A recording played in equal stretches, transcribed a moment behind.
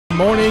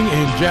morning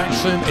in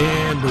Jackson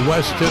and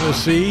West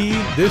Tennessee.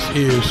 This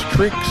is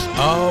Tricks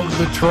of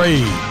the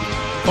Trade.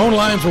 Phone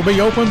lines will be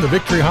open. The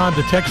Victory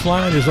Honda text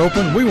line is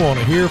open. We want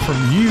to hear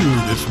from you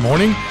this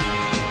morning.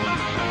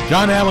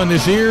 John Allen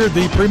is here,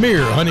 the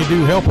premier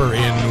honeydew helper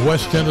in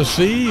West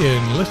Tennessee,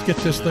 and let's get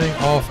this thing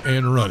off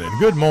and running.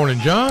 Good morning,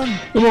 John.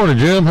 Good morning,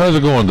 Jim. How's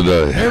it going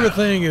today?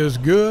 Everything is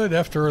good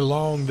after a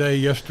long day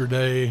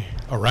yesterday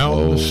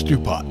around the stew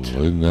pot.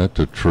 Isn't that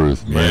the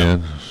truth,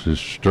 man? Yeah. It's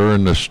just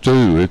stirring the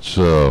stew. It's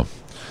a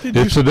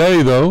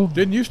day, though.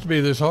 Didn't used to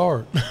be this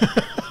hard.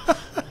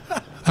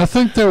 I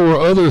think there were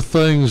other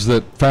things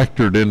that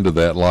factored into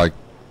that, like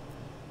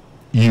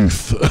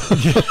youth.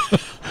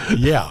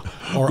 Yeah.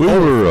 Or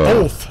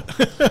oath.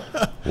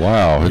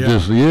 Wow.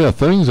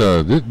 Things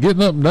are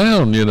getting up and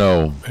down, you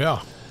know.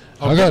 Yeah.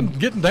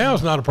 Getting down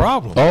is not a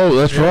problem. Oh,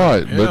 that's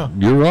right. Yeah. But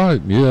you're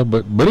right. Yeah,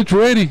 but it's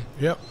ready.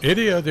 Yep, it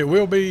is. It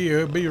will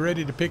be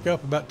ready to pick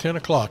up about 10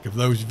 o'clock. If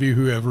those of you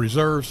who have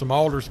reserved some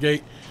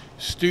Aldersgate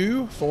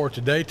stew for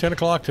today, 10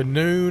 o'clock to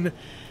noon.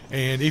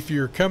 And if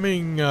you're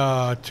coming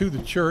to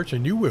the church,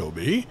 and you will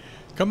be,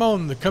 come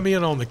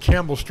in on the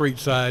Campbell Street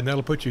side, and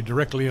that'll put you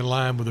directly in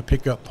line with the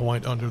pickup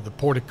point under the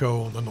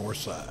portico on the north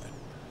side.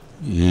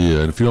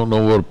 Yeah, and if you don't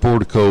know what a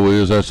portico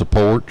is, that's a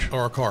porch.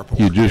 Or a carport.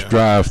 You just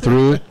drive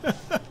through it.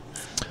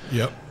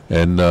 Yep.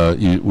 And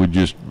we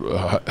just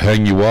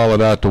hang your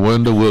wallet out the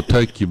window. We'll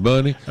take your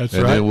money. That's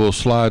and right. then we'll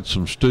slide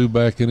some stew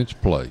back in its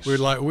place.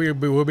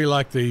 We'll be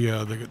like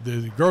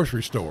the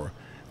grocery store.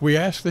 We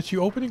ask that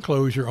you open and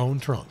close your own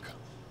trunk.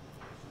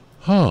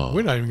 Huh.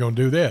 We're not even going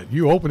to do that.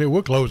 You open it,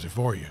 we'll close it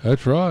for you.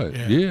 That's right.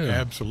 Yeah.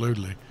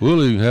 Absolutely.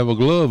 We'll even have a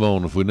glove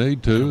on if we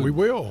need to. Yeah, we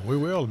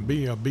will. And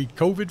be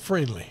COVID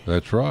friendly.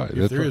 That's right.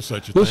 If there is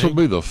such a thing. This will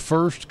be the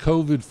first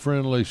COVID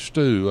friendly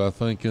stew, I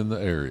think, in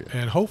the area.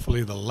 And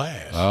hopefully the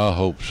last. I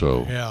hope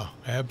so. Yeah,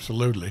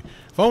 absolutely.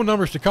 Phone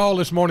numbers to call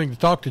this morning to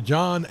talk to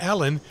John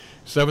Allen,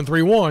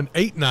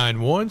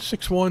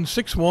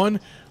 731-891-6161.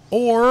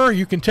 Or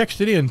you can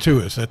text it in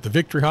to us at the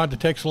Victory Honda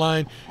text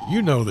line.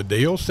 You know the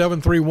deal,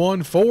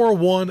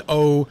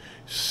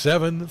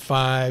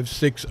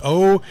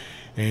 731-410-7560.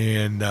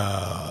 And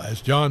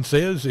as John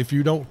says, if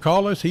you don't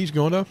call us, he's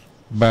going to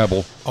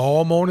babble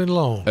all morning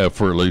long.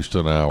 For at least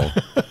an hour.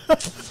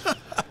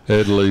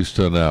 At least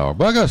an hour.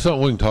 But I got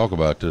something we can talk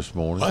about this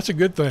morning. Well, that's a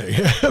good thing.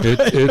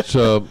 It's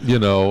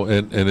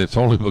and it's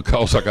only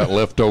because I got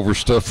leftover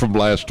stuff from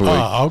last week.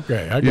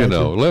 Okay. I got you.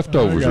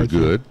 Leftovers are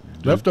good.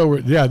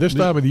 Leftovers, this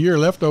time of the year,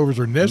 leftovers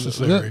are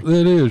necessary.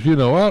 It is.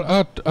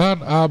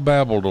 I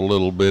babbled a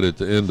little bit at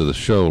the end of the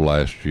show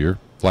last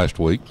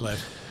week.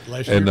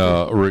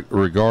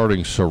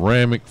 Regarding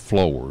ceramic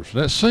floors.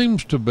 That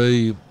seems to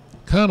be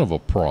kind of a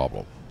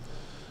problem.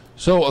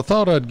 So I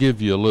thought I'd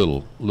give you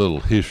a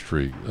little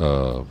history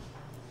to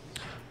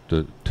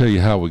tell you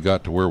how we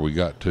got to where we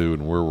got to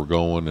and where we're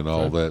going and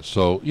all that.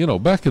 So,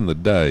 back in the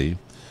day,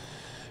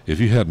 if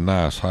you had a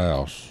nice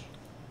house,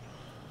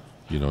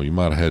 you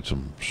might have had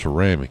some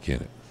ceramic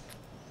in it.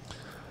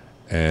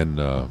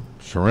 And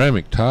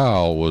ceramic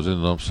tile was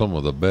in some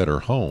of the better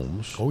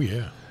homes. Oh,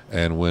 yeah.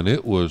 And when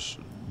it was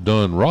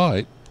done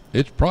right,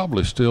 it's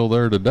probably still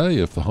there today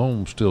if the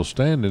home's still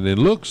standing. It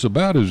looks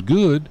about as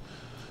good.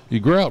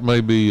 Your grout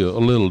may be a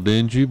little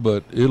dingy,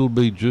 but it'll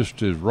be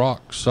just as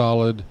rock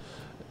solid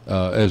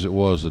as it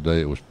was the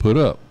day it was put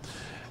up.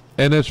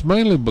 And it's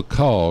mainly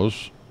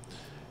because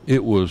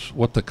it was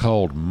what they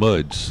called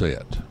mud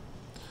set.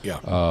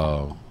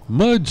 Yeah.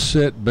 Mud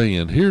set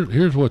being,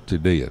 here's what they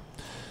did.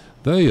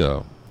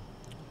 You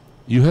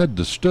had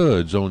the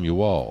studs on your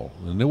wall,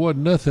 and there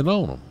wasn't nothing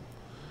on them.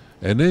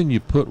 And then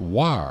you put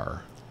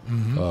wire,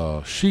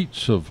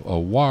 sheets of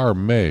wire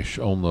mesh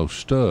on those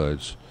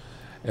studs,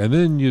 and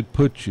then you'd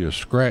put your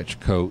scratch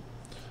coat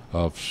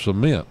of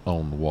cement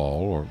on the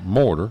wall or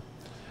mortar,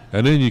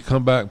 and then you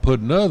come back and put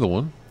another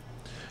one,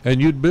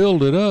 and you'd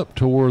build it up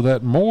to where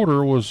that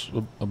mortar was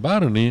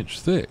about an inch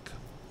thick.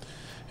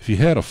 If you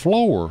had a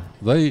floor,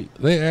 they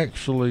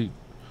actually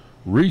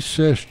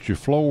recessed your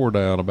floor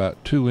down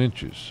about 2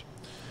 inches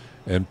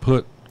and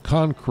put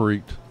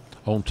concrete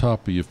on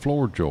top of your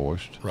floor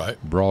joist. Right.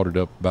 Brought it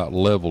up about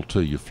level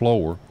to your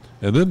floor,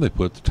 and then they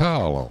put the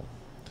tile on.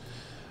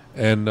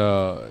 And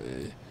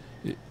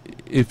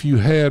if you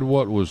had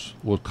what was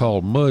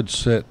called mud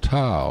set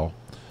tile,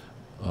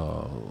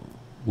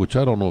 which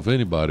I don't know if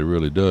anybody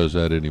really does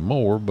that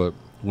anymore, but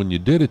when you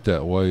did it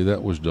that way,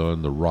 that was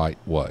done the right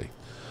way.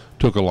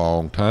 Took a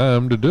long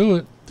time to do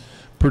it,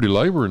 pretty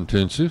labor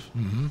intensive,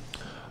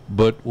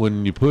 but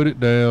when you put it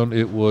down,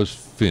 it was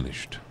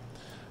finished.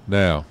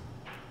 Now,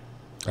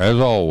 as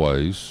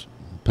always,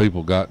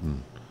 people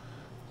gotten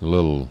a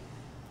little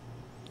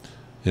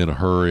in a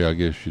hurry, I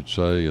guess you'd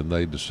say, and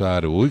they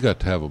decided, well, we got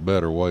to have a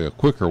better way, a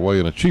quicker way,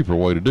 and a cheaper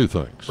way to do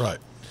things. Right.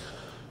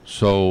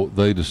 So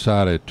they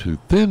decided to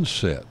thin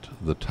set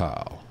the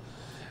tile.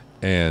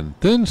 And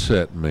thin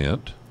set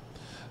meant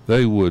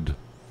they would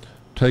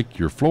take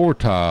your floor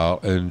tile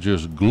and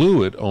just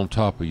glue it on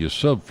top of your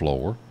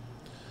subfloor,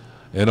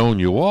 and on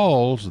your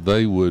walls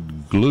they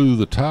would glue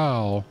the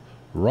tile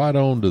right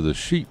onto the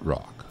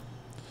sheetrock.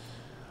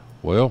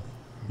 Well,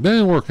 that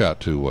didn't work out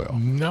too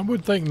well. I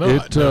would think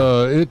not.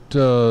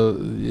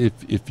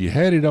 If you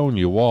had it on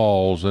your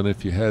walls, and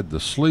if you had the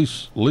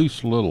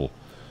least little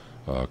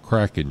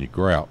crack in your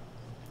grout,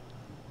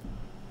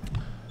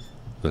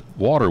 the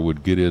water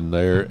would get in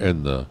there,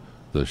 and the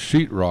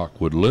sheetrock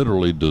would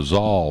literally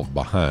dissolve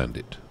behind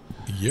it.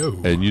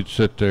 Yo. And you'd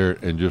sit there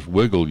and just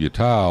wiggle your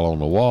tile on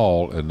the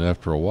wall, and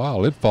after a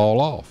while it'd fall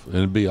off, and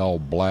it'd be all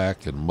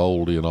black and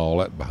moldy and all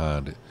that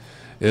behind it.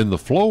 In the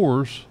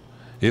floors,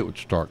 it would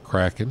start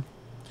cracking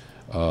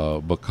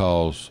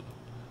because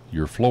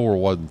your floor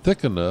wasn't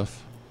thick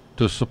enough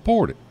to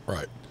support it.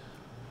 Right.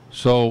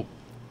 So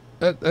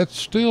that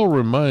still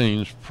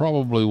remains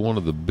probably one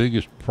of the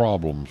biggest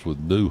problems with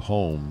new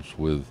homes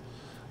with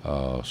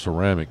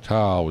ceramic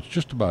tile, which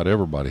just about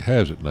everybody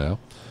has it now.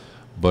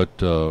 But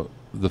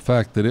the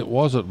fact that it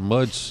wasn't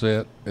mud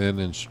set and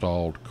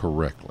installed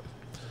correctly.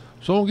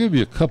 So I'll give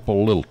you a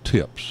couple little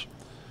tips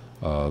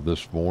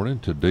this morning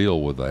to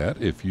deal with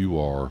that if you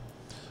are,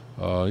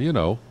 going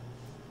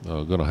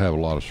to have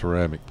a lot of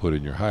ceramic put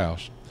in your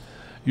house.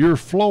 Your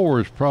floor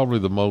is probably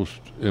the most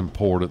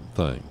important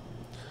thing.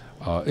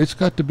 It's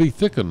got to be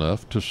thick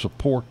enough to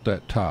support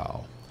that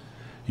tile.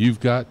 You've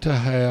got to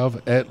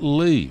have at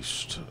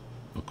least,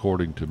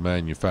 according to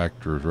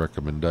manufacturers'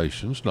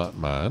 recommendations, not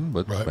mine,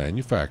 but right.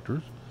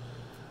 manufacturers,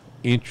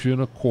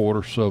 1.25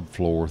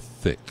 subfloor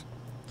thick.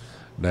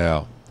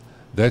 Now,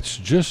 that's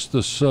just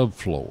the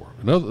subfloor.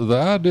 The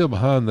idea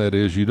behind that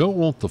is you don't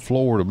want the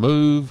floor to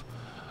move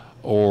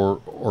or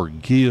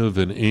give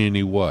in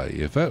any way.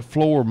 If that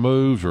floor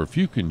moves, or if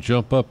you can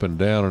jump up and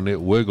down and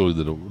it wiggle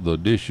the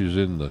dishes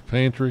in the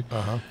pantry,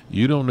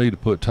 you don't need to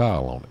put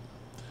tile on it.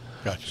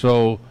 Gotcha.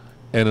 So,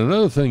 and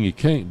another thing you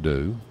can't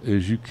do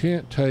is you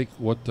can't take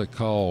what they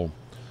call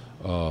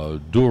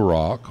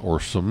Durock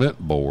or cement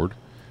board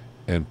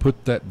and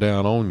put that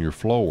down on your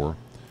floor,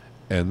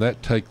 and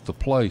that take the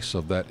place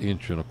of that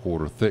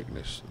 1.25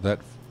 thickness. That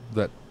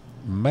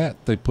mat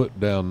they put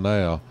down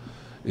now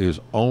is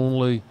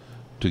only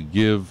to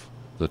give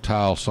the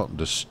tile something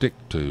to stick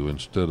to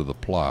instead of the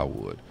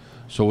plywood.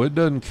 So it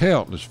doesn't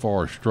count as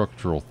far as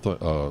structural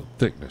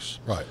thickness.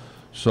 Right.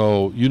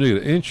 So you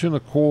need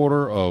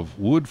 1.25 of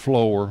wood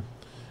floor,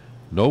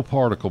 no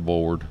particle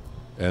board,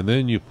 and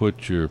then you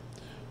put your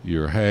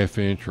 1/2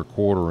 inch or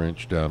 1/4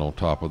 inch down on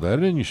top of that,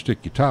 and then you stick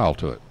your tile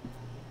to it.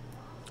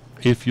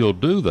 If you'll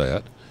do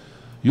that,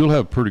 you'll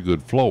have pretty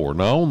good floor.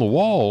 Now on the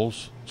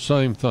walls,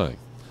 same thing.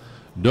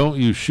 Don't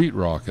use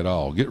sheetrock at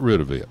all. Get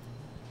rid of it.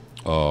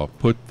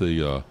 Put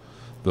the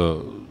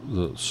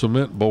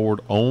cement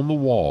board on the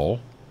wall.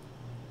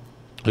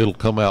 It'll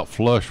come out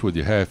flush with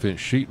your 1/2 inch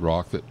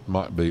sheetrock that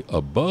might be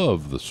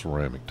above the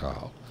ceramic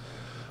tile.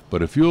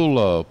 But if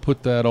you'll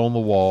put that on the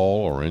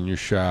wall or in your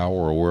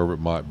shower or wherever it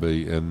might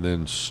be, and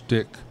then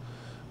stick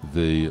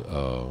the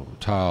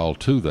tile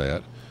to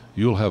that,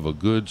 you'll have a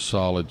good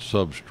solid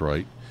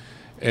substrate.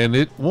 And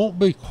it won't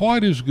be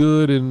quite as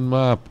good and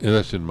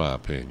that's in my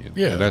opinion.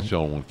 Yeah. And that's the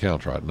only one that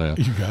counts right now.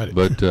 You got it.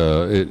 But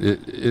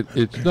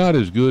it's not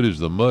as good as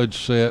the mud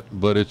set,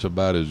 but it's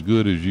about as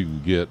good as you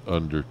can get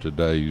under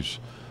today's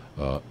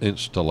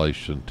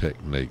installation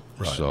technique.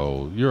 Right.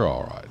 So you're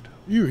all right.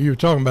 You were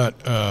talking about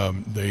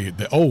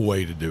the old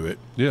way to do it.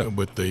 Yeah.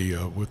 With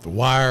the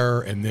wire,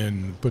 and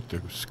then put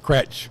the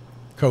scratch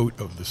coat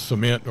of the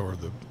cement or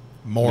the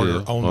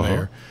mortar on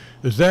there.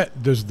 Does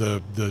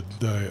the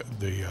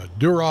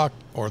Durock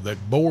or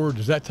that board,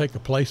 does that take the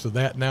place of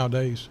that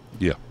nowadays?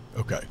 Yeah.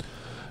 Okay.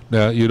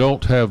 Now you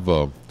don't have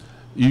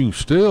you can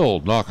still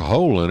knock a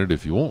hole in it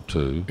if you want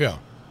to. Yeah.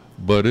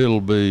 But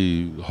it'll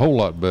be a whole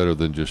lot better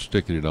than just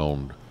sticking it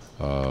on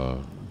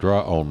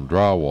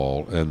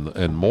drywall,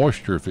 and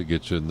moisture, if it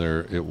gets in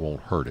there, it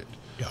won't hurt it.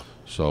 Yeah.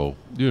 So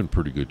you're in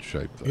pretty good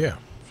shape there. Yeah.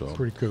 So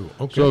pretty cool.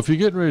 Okay. So if you're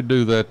getting ready to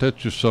do that, that's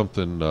just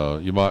something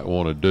you might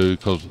want to do,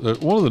 because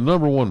one of the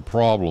number one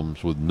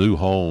problems with new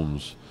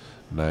homes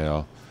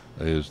now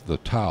is the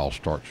tile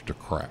starts to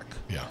crack.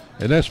 Yeah.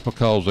 And that's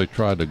because they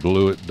tried to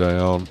glue it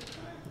down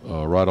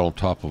right on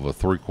top of a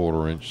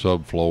 3/4 inch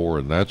subfloor,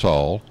 and that's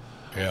all.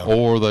 Yeah.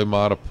 Or they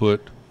might have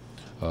put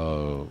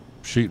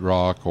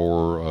sheetrock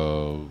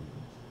or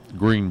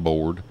green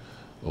board,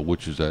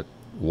 which is that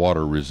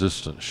water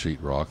resistant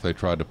sheetrock. They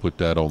tried to put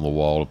that on the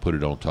wall and put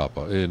it on top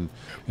of, and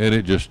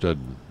it just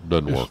doesn't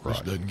work right.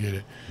 Just doesn't get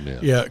it. Yeah.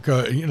 Yeah.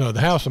 'Cause,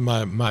 the house that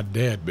my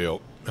dad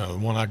built, the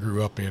one I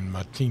grew up in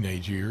my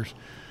teenage years,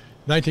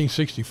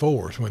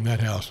 1964 is when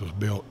that house was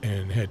built,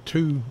 and had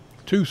two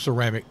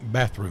ceramic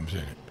bathrooms in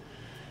it.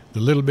 The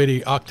little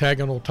bitty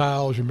octagonal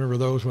tiles, you remember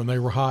those when they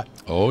were hot?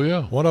 Oh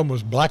yeah. One of them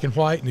was black and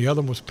white, and the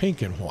other one was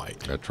pink and white.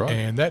 That's right.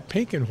 And that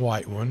pink and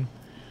white one,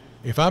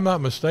 if I'm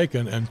not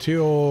mistaken,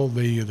 until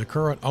the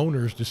current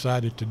owners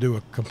decided to do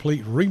a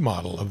complete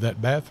remodel of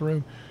that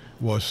bathroom,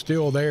 was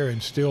still there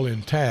and still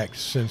intact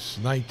since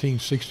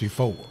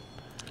 1964.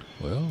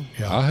 Well,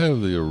 Yeah. I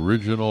have the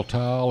original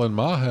tile in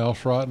my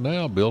house right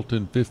now, built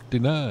in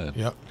 '59.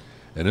 Yep.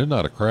 And there's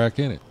not a crack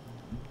in it.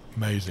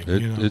 amazing.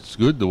 It's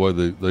good the way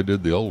they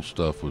did the old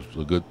stuff was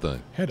a good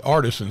thing. Had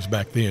artisans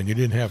back then. You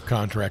didn't have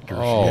contractors.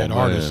 Oh, you had man.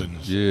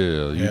 artisans.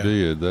 Yeah, you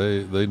did.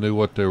 They knew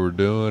what they were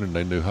doing, and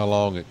they knew how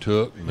long it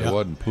took, and they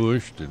wasn't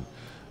pushed, and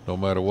no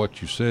matter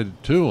what you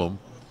said to them,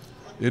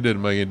 it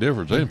didn't make any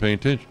difference. They didn't pay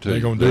attention to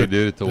it. They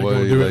did it the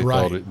way they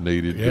thought it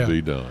needed to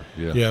be done.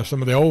 Yeah.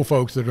 Some of the old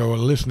folks that are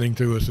listening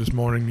to us this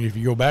morning, if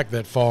you go back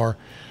that far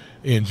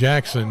in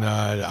Jackson,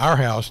 our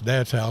house,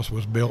 Dad's house,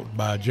 was built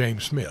by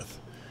James Smith.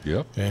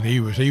 Yep. And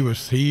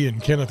he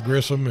and Kenneth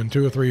Grissom and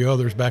 2 or 3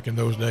 others back in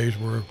those days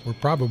were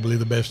probably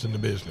the best in the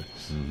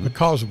business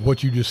because of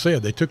what you just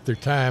said. They took their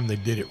time, they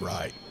did it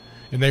right,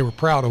 and they were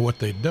proud of what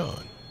they'd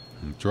done.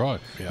 That's right.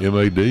 Yeah.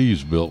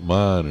 MAD's built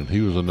mine, and he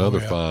was another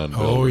fine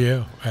builder. Oh,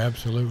 yeah,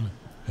 absolutely.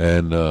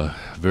 And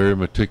very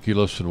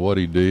meticulous in what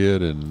he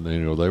did, and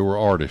they were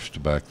artists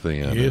back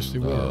then. Yes, they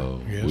were.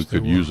 We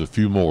could use a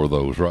few more of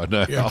those right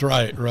now. Yeah, that's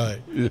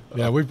right.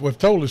 Yeah, we've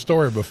told the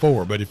story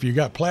before, but if you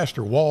got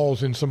plaster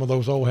walls in some of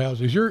those old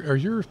houses, are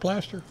yours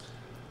plaster?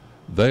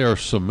 They are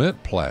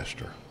cement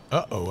plaster.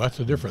 Uh-oh, that's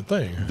a different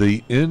thing.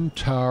 The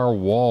entire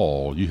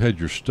wall, you had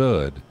your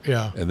stud,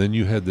 and then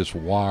you had this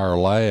wire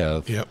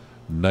lath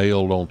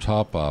nailed on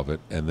top of it,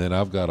 and then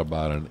I've got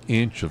about an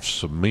inch of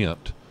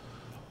cement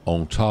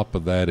on top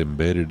of that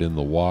embedded in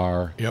the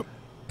wire. Yep.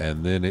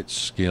 And then it's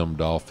skimmed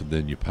off, and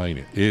then you paint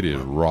it. It is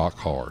rock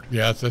hard.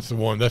 Yeah, that's the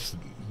one. That's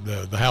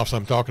the house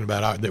I'm talking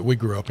about that we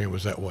grew up in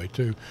was that way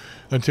too,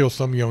 until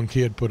some young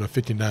kid put a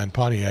 '59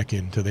 Pontiac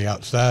into the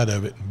outside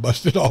of it and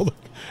busted all the.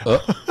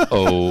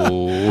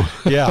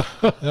 Yeah,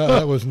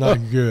 that was not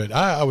good.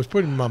 I was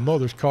putting my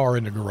mother's car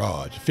in the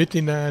garage,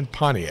 '59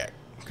 Pontiac.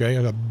 Okay,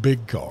 and a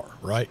big car,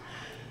 right?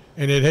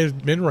 And it has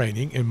been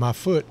raining, and my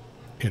foot,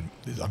 and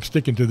I'm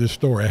sticking to this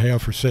story I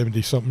have for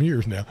 70-something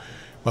years now,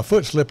 my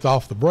foot slipped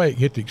off the brake,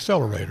 hit the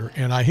accelerator,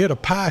 and I hit a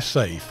pie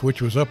safe,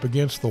 which was up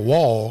against the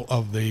wall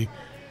of the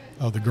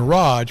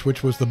garage,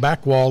 which was the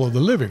back wall of the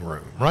living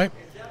room, right?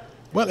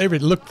 Well,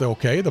 everything looked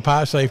okay. The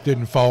pie safe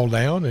didn't fall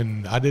down,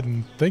 and I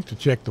didn't think to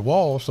check the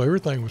wall, so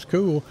everything was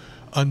cool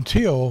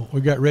until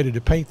we got ready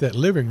to paint that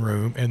living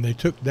room, and they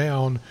took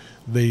down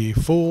the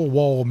full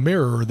wall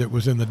mirror that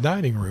was in the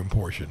dining room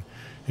portion.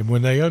 And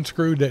when they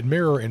unscrewed that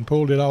mirror and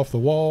pulled it off the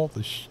wall,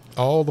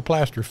 all the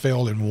plaster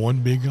fell in one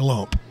big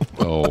lump.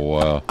 Oh,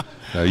 wow.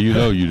 Now,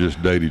 you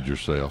just dated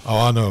yourself.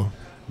 Oh, I know.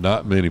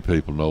 Not many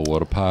people know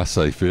what a pie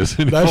safe is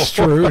anymore. That's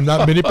true. And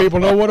not many people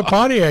know what a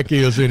Pontiac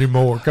is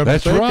anymore.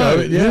 That's right.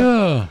 Of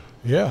it.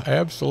 Yeah,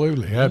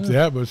 absolutely. Yeah.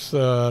 That was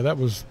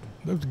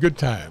good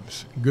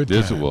times. Good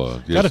times. Yes, it was.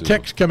 Got a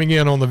text coming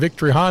in on the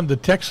Victory Honda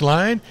text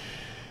line.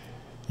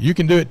 You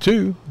can do it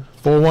too.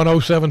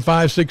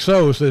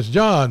 410-7560 says,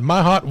 John,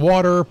 my hot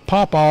water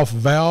pop-off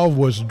valve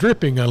was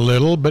dripping a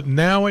little, but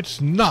now it's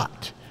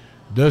not.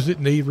 Does it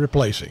need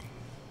replacing?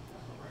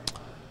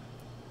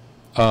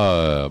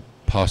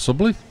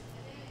 Possibly.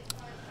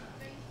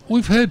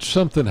 We've had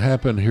something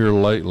happen here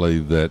lately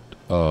that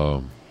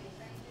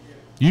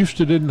used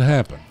to didn't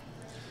happen.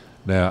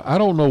 Now, I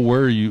don't know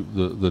where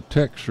the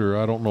texter,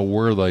 I don't know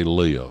where they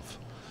live,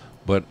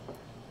 but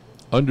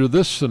under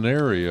this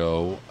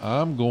scenario,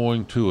 I'm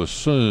going to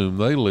assume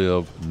they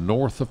live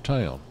north of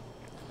town.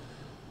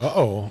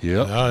 Uh-oh.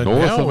 Yeah,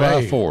 north of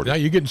I-40. Now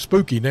you're getting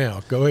spooky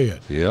now. Go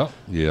ahead.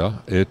 Yeah.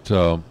 It,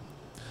 the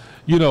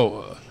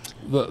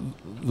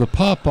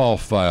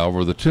pop-off valve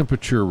or the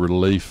temperature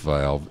relief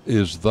valve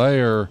is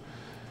there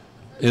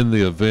in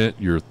the event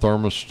your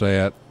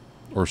thermostat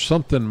or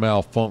something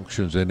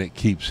malfunctions and it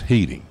keeps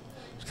heating.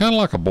 It's kind of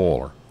like a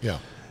boiler. Yeah.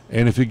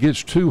 And if it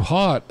gets too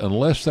hot,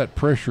 unless that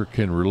pressure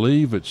can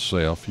relieve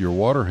itself, your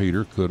water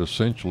heater could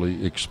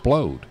essentially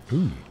explode,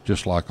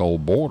 just like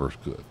old boilers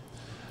could.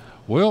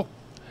 Well,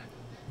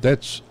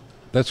 that's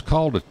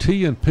called a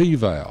T&P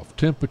valve,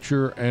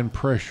 temperature and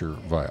pressure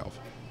valve.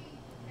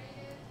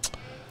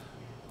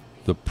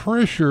 The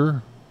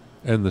pressure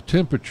and the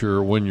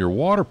temperature, when your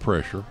water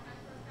pressure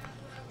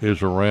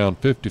is around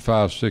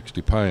 55,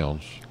 60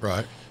 pounds,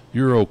 right,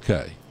 you're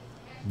okay.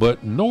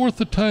 But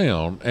north of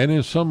town and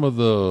in some of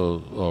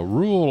the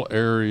rural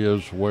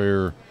areas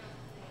where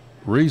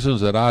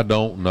reasons that I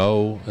don't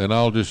know, and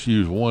I'll just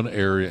use one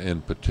area in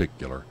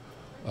particular,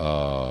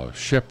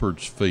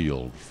 Shepherd's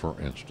Field,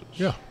 for instance.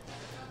 Yeah.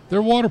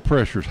 Their water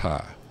pressure's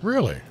high.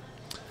 Really?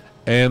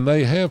 And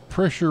they have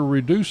pressure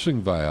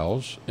reducing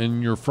valves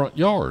in your front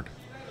yard,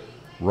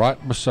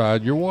 right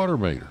beside your water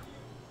meter.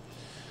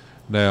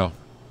 Now,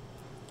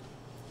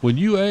 when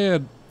you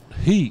add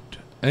heat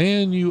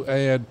and you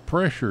add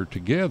pressure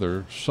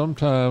together,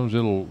 sometimes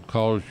it'll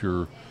cause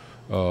your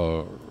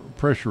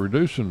pressure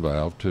reducing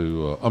valve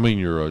to,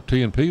 your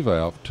T&P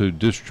valve to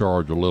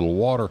discharge a little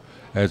water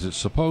as it's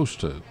supposed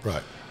to.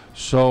 Right.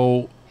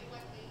 So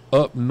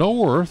up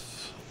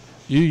north,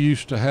 you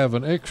used to have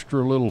an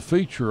extra little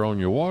feature on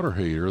your water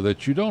heater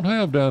that you don't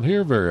have down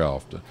here very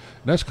often.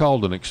 And that's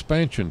called an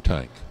expansion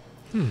tank.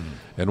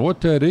 And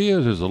what that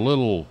is a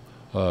little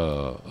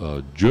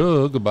a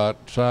jug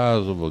about the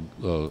size of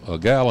a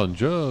gallon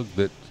jug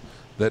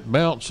that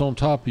mounts on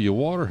top of your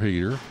water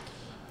heater,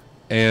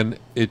 and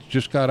it's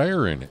just got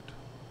air in it.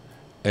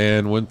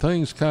 And when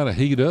things kind of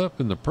heat up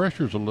and the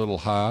pressure's a little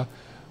high,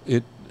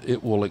 it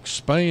will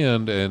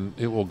expand and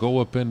it will go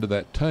up into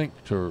that tank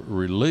to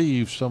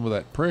relieve some of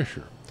that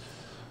pressure.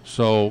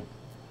 So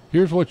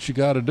here's what you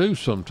got to do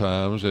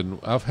sometimes, and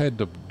I've had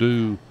to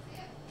do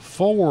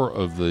 4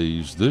 of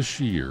these this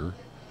year,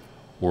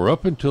 where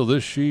up until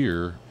this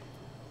year,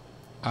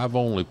 I've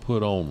only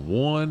put on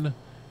 1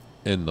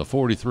 in the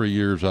 43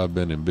 years I've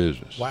been in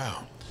business.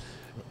 Wow.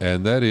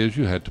 And that is,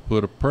 you had to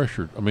put a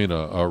pressure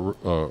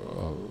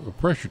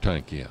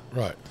tank in.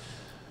 Right.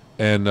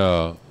 And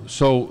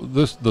so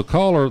the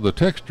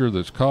texter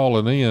that's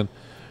calling in,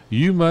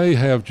 you may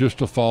have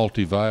just a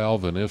faulty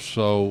valve, and if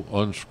so,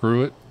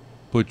 unscrew it,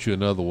 put you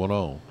another one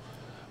on.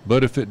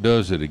 But if it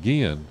does it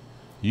again,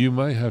 you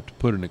may have to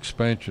put an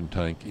expansion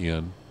tank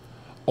in,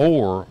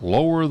 or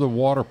lower the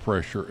water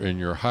pressure in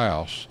your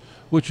house,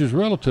 which is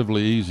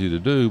relatively easy to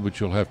do, but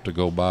you'll have to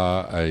go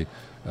buy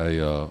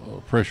a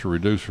pressure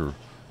reducer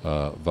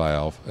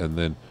valve and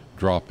then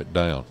drop it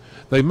down.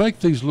 They make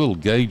these little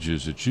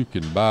gauges that you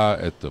can buy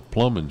at the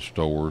plumbing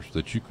stores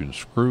that you can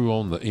screw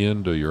on the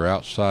end of your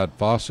outside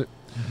faucet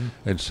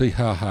and see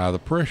how high the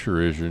pressure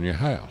is in your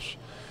house.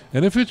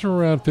 And if it's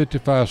around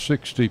 55,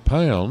 60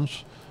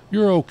 pounds,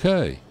 you're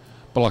okay.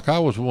 But like I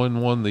was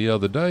in one the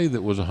other day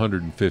that was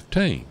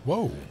 115.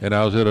 Whoa. And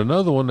I was at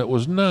another one that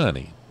was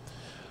 90.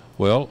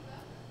 Well,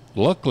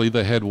 luckily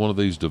they had one of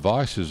these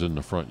devices in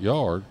the front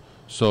yard,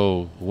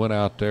 so went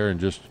out there and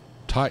just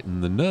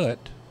tightened the nut,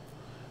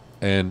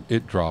 and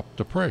it dropped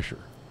the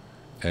pressure.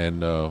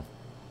 And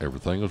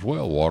everything was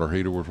well. Water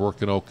heater was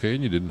working okay,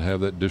 and you didn't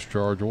have that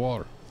discharge of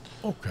water.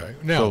 Okay.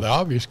 Now, the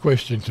obvious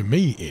question to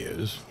me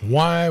is,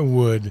 why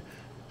would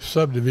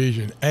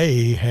subdivision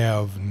A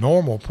have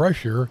normal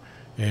pressure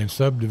and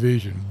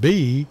subdivision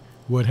B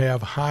would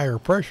have higher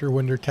pressure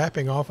when they're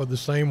tapping off of the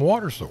same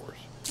water source?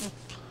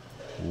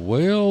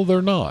 Well,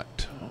 they're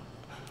not.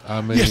 I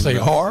mean, yes, they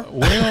are.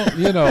 Well,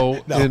 you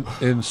know, No.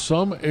 in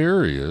some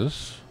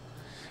areas,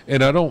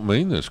 and I don't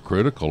mean this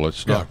critical.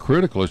 It's not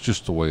critical. It's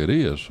just the way it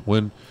is.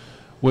 When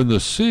the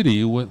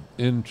city went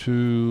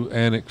into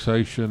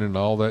annexation and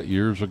all that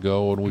years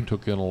ago, and we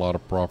took in a lot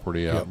of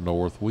property out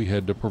north, we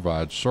had to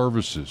provide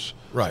services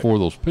for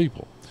those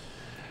people.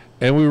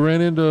 And we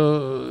ran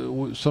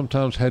into,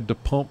 sometimes had to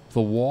pump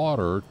the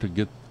water to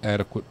get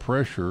adequate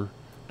pressure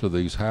to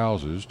these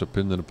houses,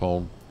 depending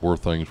upon where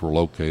things were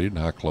located and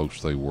how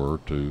close they were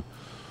to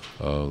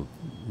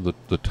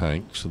the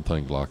tanks and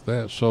things like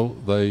that. So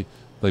they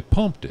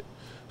pumped it.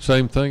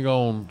 Same thing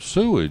on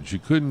sewage. You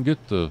couldn't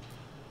get the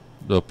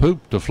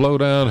poop to flow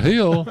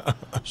downhill,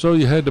 so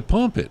you had to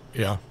pump it.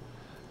 Yeah.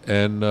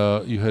 And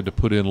you had to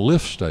put in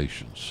lift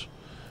stations,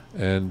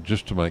 and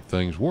just to make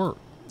things work.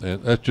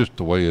 And that's just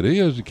the way it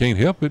is. You can't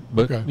help it,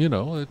 but you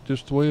know, it's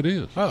just the way it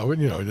is. Oh,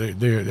 you know,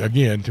 they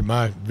again, to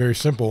my very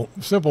simple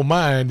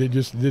mind, it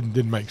just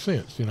didn't make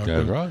sense. You know,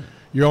 that's right.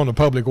 You're on the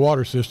public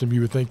water system.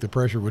 You would think the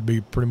pressure would be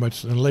pretty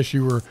much, unless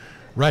you were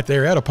right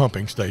there at a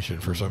pumping station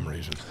for some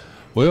reason.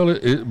 Well,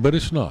 but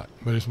it's not.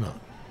 But it's not.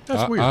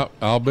 That's weird.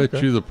 I'll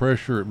bet you the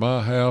pressure at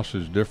my house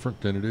is different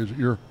than it is at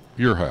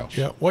your house.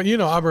 Yeah. Well, you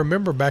know, I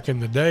remember back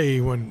in the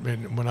day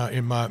when I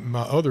in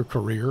my other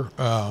career.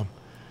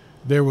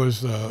 There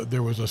was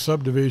a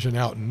subdivision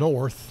out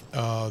north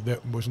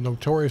that was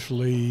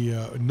notoriously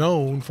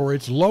known for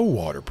its low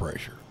water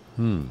pressure.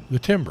 The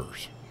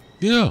Timbers.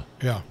 Yeah.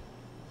 Yeah.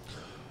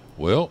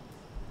 Well,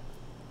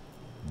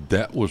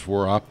 that was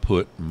where I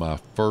put my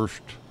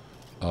first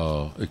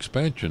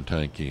expansion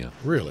tank in.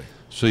 Really?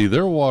 See,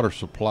 their water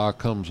supply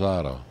comes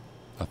out of,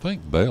 I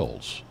think,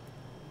 Bells.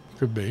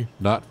 Could be.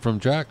 Not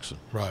from Jackson.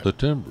 Right. The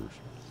Timbers.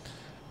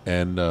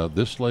 And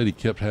this lady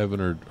kept having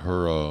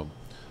her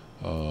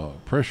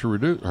pressure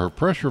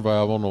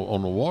valve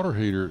on the water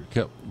heater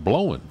kept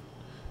blowing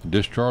and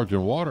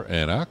discharging water,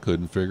 and I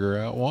couldn't figure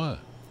out why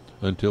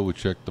until we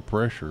checked the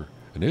pressure,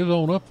 and it was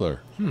on up there.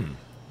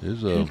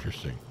 It's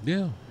interesting.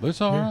 Yeah, it's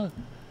all right.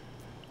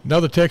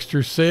 Another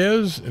texter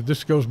says,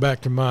 this goes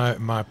back to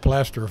my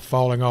plaster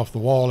falling off the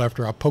wall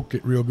after I poked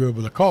it real good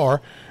with a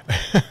car.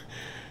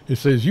 It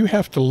says, you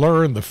have to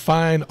learn the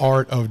fine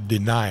art of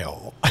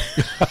denial.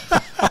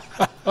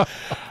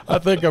 I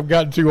think I've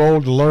gotten too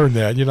old to learn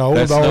that. You know,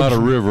 that's not a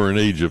river in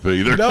Egypt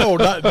either. No,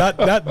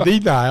 not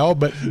denial,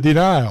 but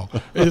denial.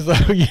 Is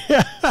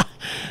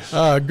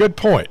good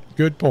point.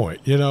 Good point.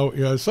 You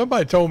know,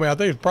 somebody told me, I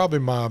think it's probably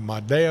my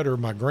dad or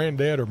my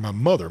granddad or my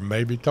mother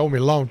maybe, told me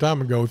a long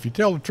time ago, if you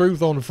tell the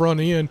truth on the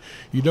front end,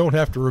 you don't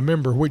have to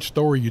remember which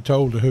story you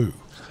told to who.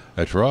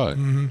 That's right.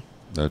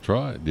 That's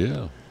right.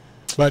 Yeah.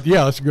 But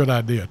yeah, that's a good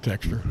idea,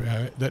 Texter.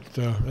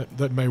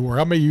 That may work.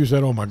 I may use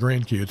that on my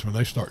grandkids when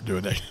they start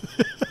doing that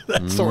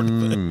sort of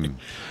thing.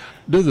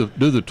 Do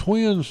the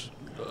twins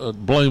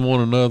blame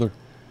one another?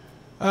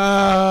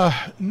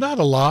 Not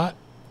a lot.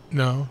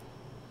 No.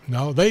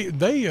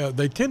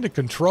 They tend to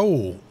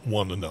control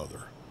one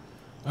another.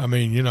 I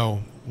mean, you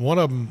know, one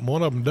of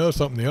them does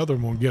something, the other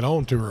one will get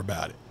on to her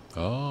about it.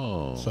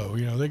 Oh. So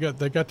you know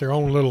they got their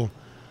own little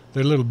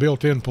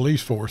built-in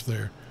police force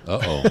there.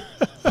 Uh-oh.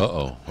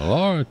 Uh-oh. Well,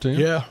 all right, then.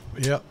 Yeah.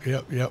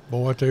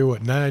 Boy, I tell you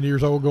what, 9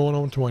 years old going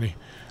on 20.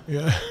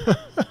 Yeah.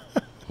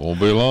 Won't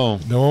be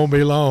long. Won't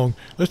be long.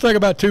 Let's take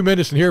about 2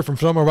 minutes and hear from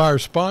some of our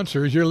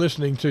sponsors. You're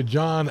listening to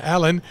John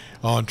Allen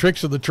on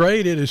Tricks of the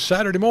Trade. It is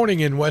Saturday morning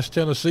in West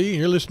Tennessee, and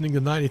you're listening to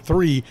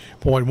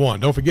 93.1.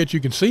 Don't forget you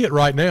can see it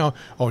right now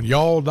on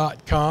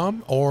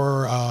Yall.com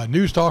or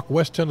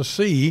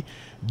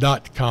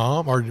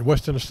NewsTalkWestTennessee.com or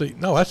West Tennessee.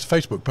 No, that's the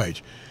Facebook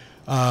page.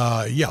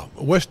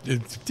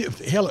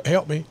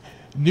 Help me.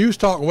 News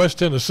Talk West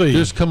Tennessee.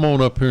 Just come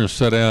on up here and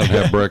sit down and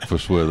have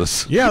breakfast with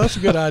us. Yeah, that's a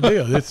good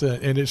idea.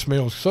 And it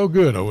smells so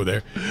good over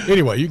there.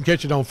 Anyway, you can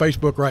catch it on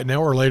Facebook right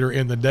now or later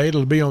in the day.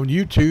 It'll be on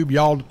YouTube,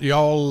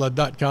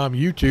 Yall.com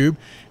YouTube,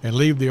 and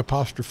leave the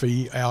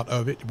apostrophe out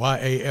of it,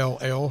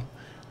 YALL,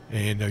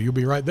 and you'll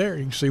be right there.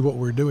 You can see what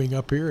we're doing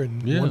up here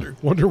and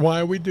wonder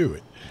why we do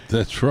it.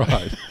 That's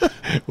right.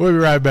 We'll be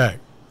right back.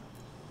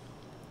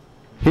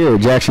 Here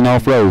at Jackson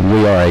Off-Road,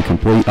 we are a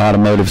complete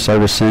automotive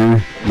service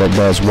center that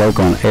does work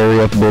on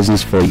area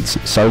business fleets,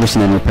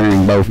 servicing and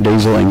repairing both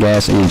diesel and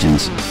gas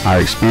engines.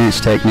 Our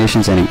experienced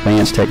technicians and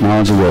advanced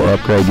technology will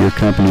upgrade your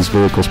company's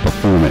vehicle's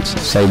performance,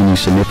 saving you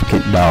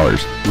significant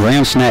dollars.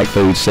 Graham Snack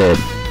Food said,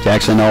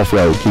 Jackson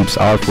Off-Road keeps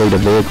our fleet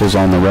of vehicles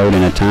on the road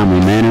in a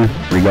timely manner,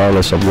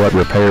 regardless of what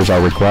repairs are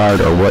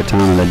required or what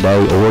time of the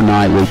day or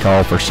night we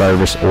call for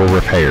service or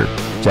repair.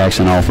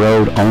 Jackson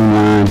Off-Road,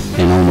 online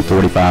and on the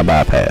 45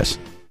 bypass.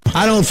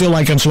 I don't feel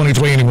like I'm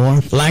 23 anymore.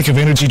 Lack of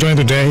energy during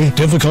the day,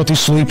 difficulty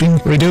sleeping,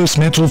 reduced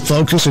mental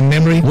focus and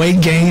memory,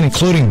 weight gain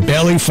including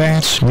belly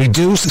fats,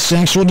 reduced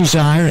sexual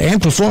desire,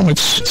 and performance.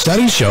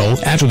 Studies show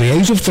after the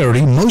age of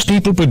 30, most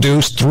people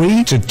produce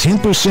 3 to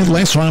 10%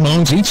 less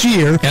hormones each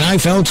year, and I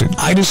felt it.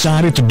 I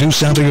decided to do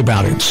something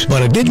about it.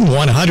 But I didn't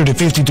want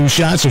 152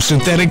 shots of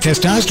synthetic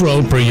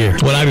testosterone per year.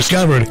 What I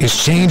discovered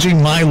is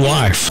changing my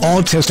life.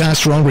 All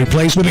testosterone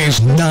replacement is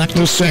not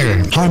the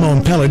same.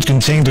 Hormone pellets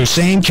contain the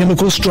same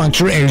chemical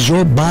structure as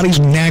your body's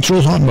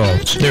natural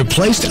hormones. They're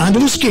placed under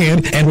the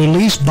skin and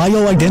release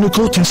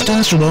bioidentical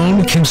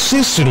testosterone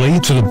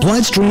consistently to the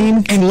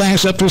bloodstream and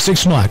last up to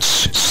 6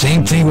 months.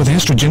 Same thing with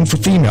estrogen for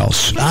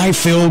females. I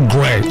feel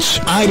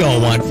great. I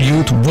don't want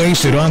youth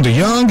wasted on the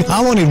young.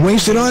 I want it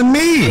wasted on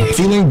me.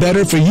 Feeling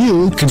better for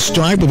you can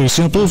start with a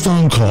simple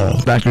phone call.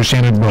 Dr.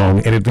 Shannon Bone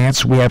at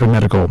Advanced Rehab and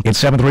Medical. It's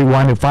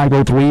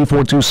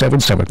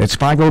 731-503-4277. It's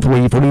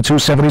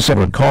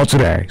 503-4277. Call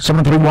today.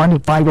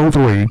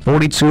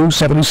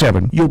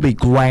 731-503-4277. You'll be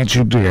glad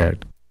you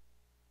did.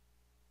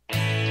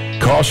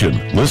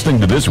 Caution,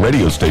 listening to this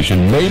radio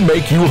station may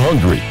make you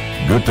hungry.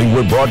 Good thing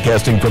we're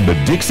broadcasting from the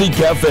Dixie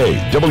Cafe,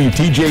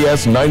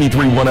 WTJS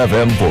 93.1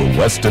 FM for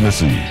West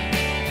Tennessee.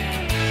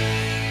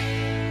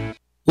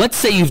 Let's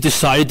say you've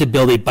decided to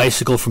build a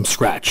bicycle from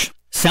scratch.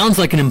 Sounds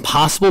like an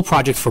impossible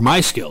project for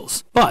my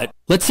skills, but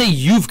let's say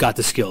you've got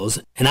the skills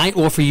and I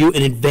offer you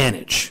an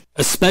advantage,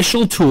 a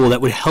special tool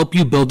that would help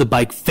you build the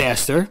bike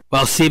faster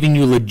while saving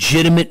you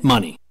legitimate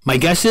money. My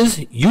guess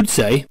is you'd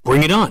say,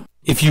 bring it on.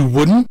 If you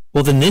wouldn't,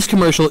 well then this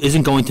commercial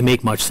isn't going to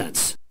make much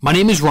sense. My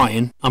name is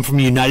Ryan, I'm from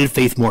United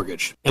Faith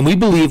Mortgage, and we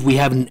believe we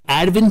have an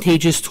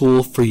advantageous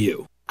tool for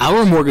you.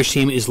 Our mortgage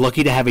team is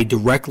lucky to have a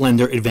direct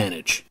lender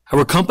advantage.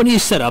 Our company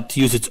is set up to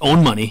use its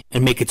own money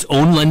and make its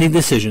own lending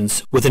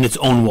decisions within its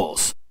own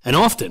walls. And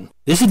often,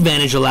 this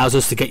advantage allows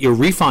us to get your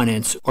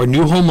refinance or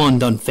new home loan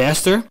done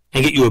faster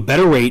and get you a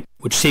better rate,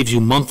 which saves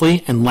you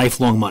monthly and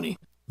lifelong money.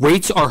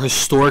 Rates are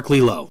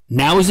historically low.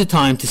 Now is the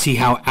time to see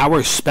how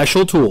our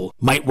special tool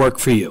might work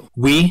for you.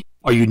 We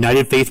are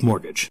United Faith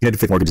Mortgage. United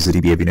Faith Mortgage is a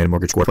DBA of United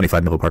Mortgage Corp.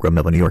 25 Melville Park Road,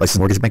 Melville, New York. Licensed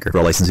mortgage banker. For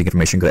all licensing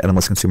information, go to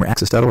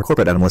NMLSConsumerAccess.org.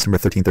 Corporate NMLS number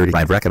 1330.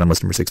 Ryan Vrack,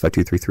 NMLS number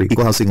 65233.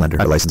 Equal housing lender.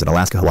 Licensed in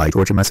Alaska, Hawaii,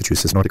 Georgia,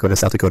 Massachusetts, North Dakota,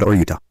 South Dakota, or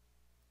Utah.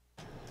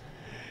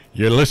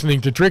 You're listening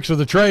to Tricks of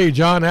the Trade.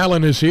 John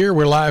Allen is here.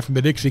 We're live from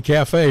the Dixie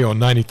Cafe on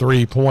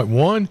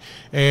 93.1.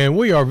 And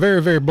we are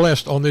very, very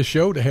blessed on this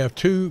show to have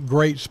two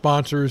great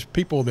sponsors,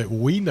 people that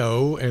we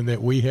know and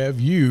that we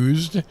have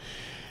used.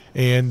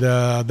 And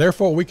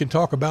therefore, we can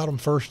talk about them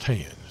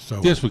firsthand.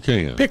 So yes, we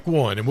can. Pick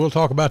one, and we'll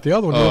talk about the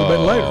other one a little bit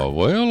later.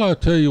 Well, I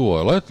tell you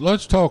what,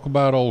 let's talk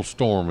about old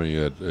Stormy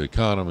at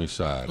Economy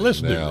Side.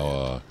 Let's do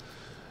that.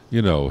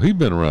 You know, he's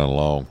been around a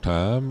long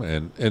time,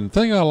 and the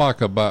thing I like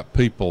about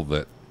people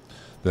that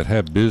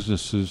have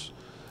businesses,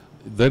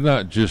 they're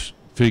not just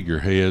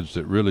figureheads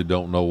that really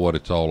don't know what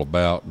it's all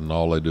about, and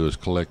all they do is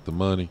collect the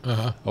money.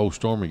 Old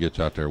Stormy gets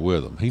out there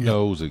with them. He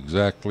knows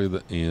exactly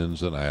the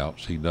ins and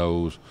outs. He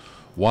knows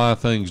why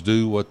things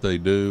do what they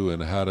do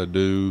and how to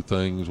do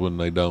things when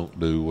they don't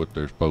do what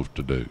they're supposed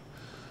to do.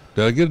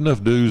 Did I get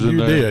enough do's in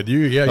there? You did.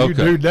 You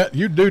do that.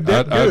 You do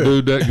that good. I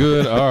do that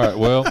good. All right.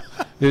 Well,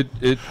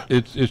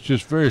 it's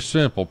just very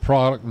simple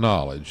product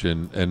knowledge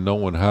and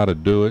knowing how to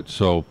do it.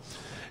 So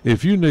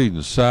if you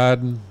need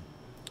siding,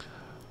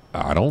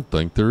 I don't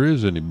think there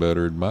is any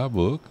better in my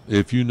book.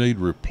 If you need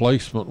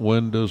replacement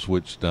windows,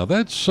 which now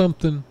that's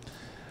something,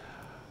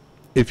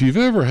 if you've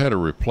ever had a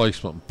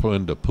replacement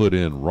window put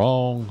in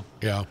wrong,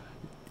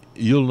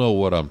 you'll know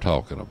what I'm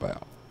talking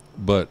about.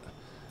 But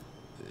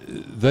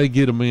they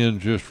get them in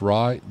just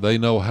right. They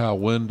know how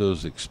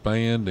windows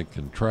expand and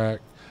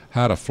contract,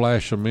 how to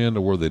flash them in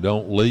to where they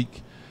don't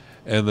leak,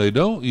 and they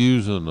don't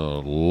use a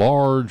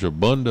large,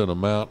 abundant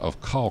amount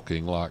of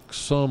caulking like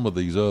some of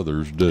these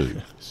others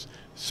do.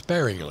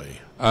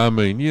 Sparingly. I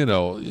mean,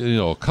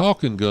 a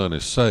caulking gun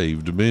has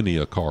saved many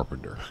a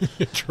carpenter.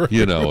 True.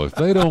 If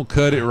they don't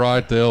cut it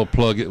right, they'll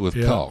plug it with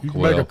Yeah, caulk. you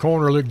can make a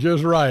corner look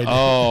just right.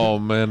 Oh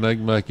man, they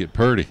can make it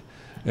pretty,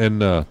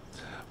 and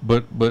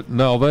but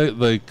no,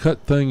 they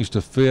cut things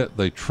to fit.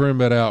 They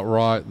trim it out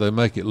right. They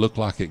make it look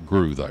like it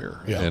grew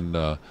there, Yeah. and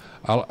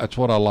that's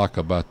what I like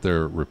about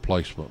their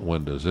replacement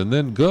windows. And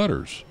then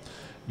gutters,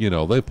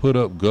 they put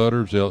up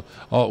gutters.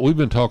 We've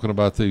been talking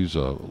about these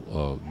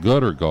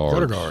gutter guards.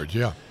 Gutter guards,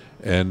 yeah.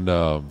 And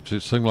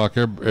it seems like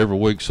every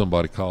week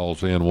somebody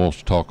calls in and wants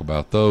to talk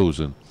about those.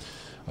 And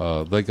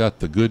they got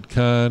the good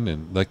kind,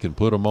 and they can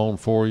put them on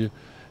for you.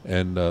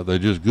 And they're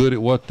just good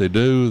at what they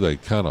do. They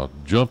kind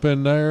of jump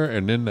in there,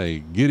 and then they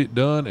get it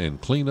done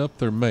and clean up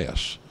their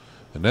mess.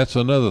 And that's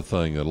another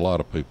thing that a lot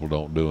of people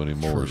don't do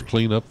anymore is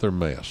clean up their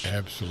mess.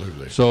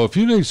 Absolutely. So if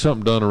you need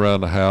something done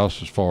around the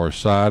house as far as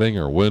siding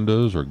or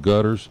windows or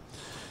gutters,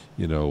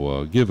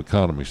 give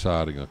Economy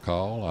Siding a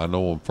call. I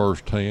know them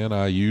firsthand.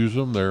 I use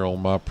them. They're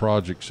on my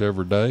projects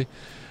every day,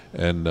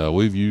 and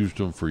we've used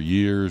them for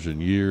years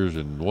and years.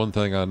 And one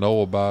thing I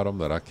know about them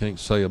that I can't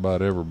say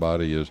about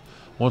everybody is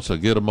once I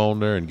get them on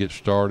there and get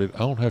started, I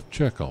don't have to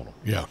check on them.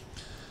 Yeah.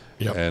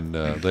 Yep. And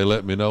they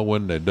let me know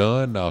when they're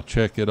done. I'll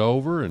check it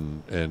over,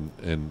 and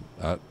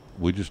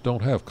we just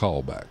don't have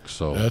callbacks.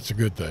 So that's a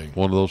good thing.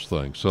 One of those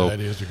things. So that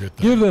is a good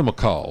thing. Give them a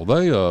call.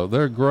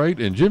 They're great.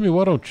 And Jimmy,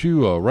 why don't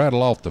you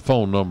rattle off the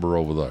phone number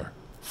over there?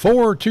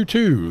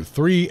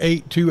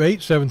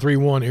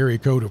 422-3828-731 area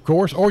code, of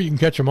course, or you can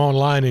catch them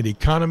online at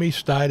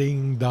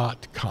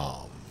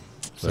economysiding.com.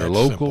 They're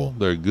local, simple.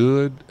 They're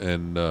good,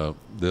 and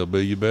they'll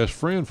be your best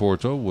friend before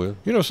it's over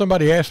with.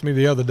 Somebody asked me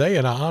the other day,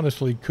 and I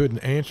honestly couldn't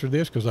answer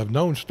this because I've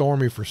known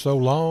Stormy for so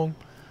long.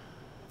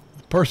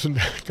 The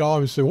person called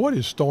me and said, "What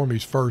is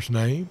Stormy's first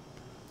name?"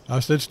 I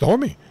said,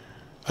 "Stormy."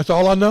 That's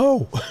all I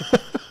know.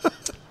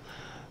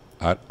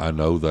 I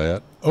know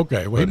that.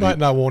 Okay, well, he might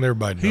not want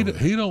everybody to know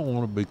that. He don't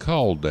want to be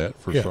called that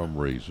for some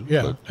reason.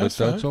 Yeah, but that's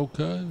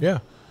okay. Yeah.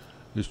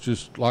 It's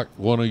just like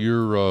one of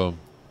your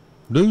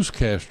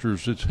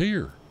newscasters that's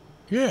here.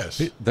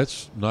 Yes.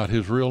 That's not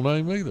his real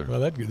name either. Well,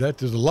 that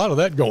there's a lot of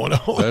that going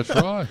on. That's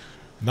right.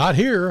 Not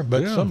here,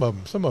 but some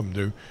of them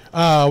do.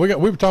 We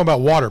were talking about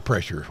water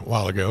pressure a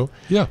while ago.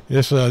 Yeah.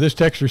 This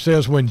texter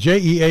says, when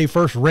JEA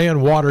first ran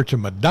water to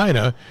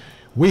Medina,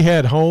 we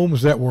had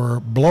homes that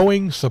were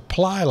blowing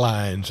supply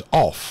lines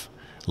off.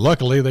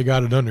 Luckily, they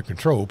got it under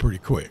control pretty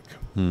quick.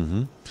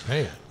 Mm-hmm.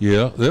 Man.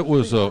 Yeah, it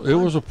was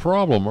a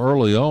problem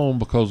early on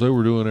because they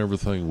were doing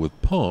everything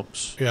with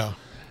pumps. Yeah.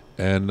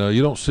 And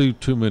you don't see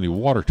too many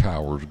water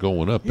towers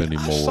going up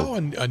anymore. I saw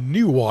a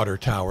new water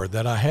tower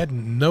that I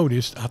hadn't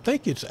noticed. I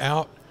think it's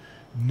out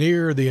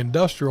near the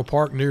industrial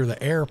park near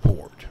the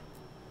airport.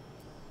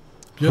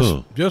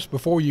 Just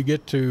before you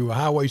get to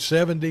Highway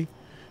 70,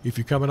 if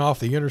you're coming off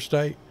the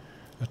interstate.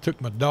 I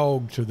took my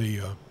dog to the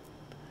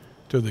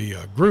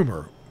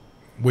groomer a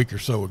week or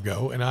so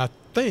ago, and I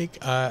think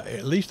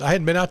at least I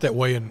hadn't been out that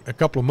way in a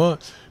couple of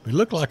months. But it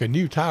looked like a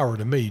new tower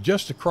to me,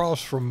 just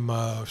across from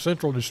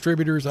Central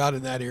Distributors out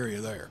in that area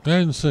there. I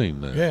hadn't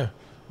seen that. Yeah.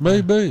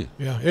 Maybe.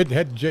 Yeah, it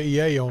had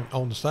JEA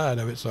on the side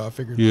of it, so I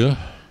figured. Yeah.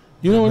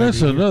 And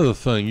that's another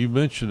thing. You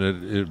mentioned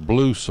it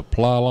blew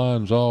supply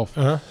lines off.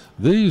 Uh-huh.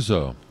 These,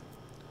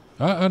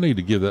 I need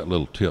to give that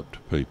little tip to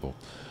people.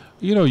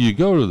 You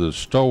go to the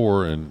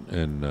store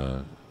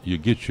and you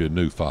get you a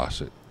new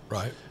faucet.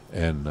 Right.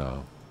 And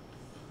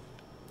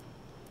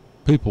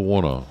people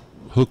want to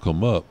hook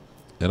them up.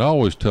 And I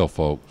always tell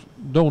folks,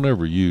 don't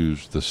ever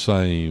use the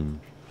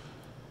same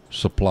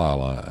supply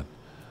line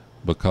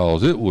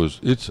because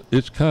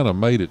it's kind of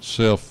made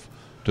itself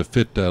to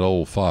fit that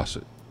old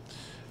faucet.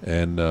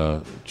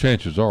 And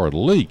chances are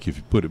it'll leak if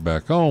you put it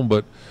back on.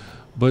 But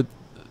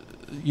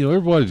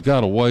everybody's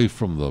got away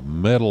from the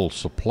metal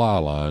supply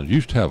lines. You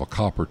used to have a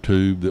copper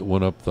tube that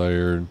went up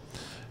there,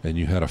 and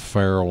you had a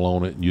ferrule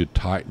on it, and you'd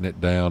tighten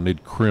it down.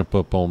 It'd crimp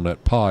up on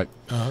that pipe.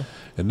 Uh-huh.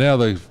 And now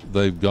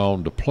they've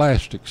gone to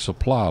plastic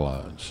supply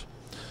lines.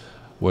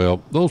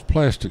 Well, those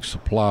plastic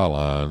supply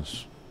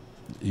lines,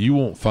 you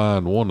won't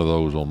find one of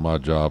those on my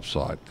job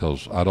site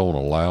because I don't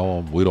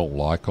allow them. We don't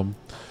like them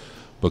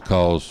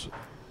because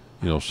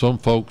some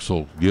folks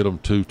will get them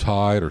too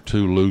tight or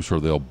too loose, or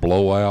they'll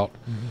blow out.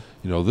 Mm-hmm.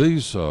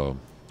 These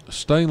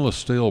stainless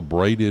steel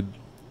braided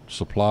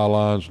supply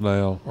lines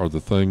now are the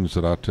things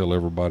that I tell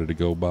everybody to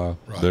go buy.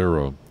 Right.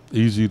 They're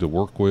easy to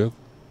work with.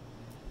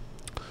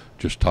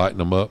 Just tighten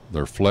them up.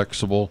 They're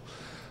flexible.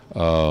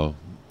 They'll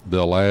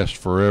last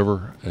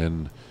forever,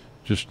 and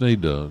just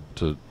need to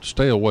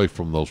stay away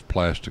from those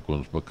plastic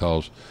ones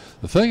because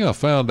the thing I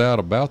found out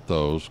about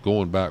those,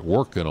 going back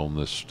working on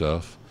this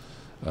stuff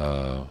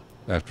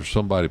after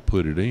somebody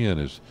put it in,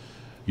 is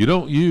you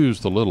don't use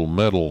the little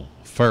metal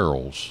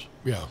ferrules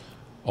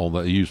on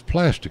that. You use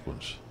plastic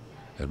ones.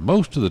 And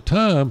most of the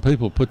time,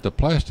 people put the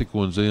plastic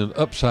ones in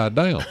upside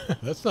down.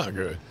 That's not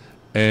good.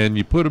 And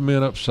you put them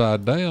in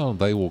upside down,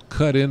 they will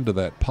cut into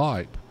that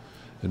pipe.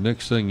 And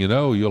next thing you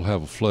know, you'll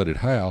have a flooded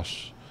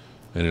house.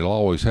 And it'll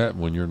always happen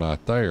when you're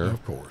not there.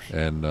 Of course.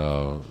 And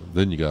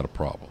then you got a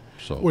problem.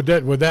 So would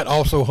that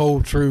also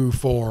hold true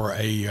for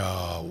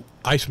a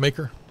ice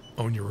maker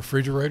on your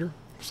refrigerator?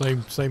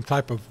 Same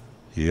type of.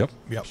 Yep.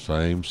 Yep.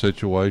 Same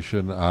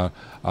situation. I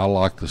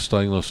like the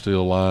stainless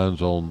steel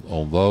lines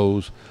on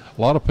those.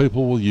 A lot of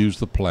people will use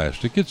the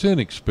plastic. It's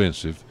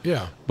inexpensive.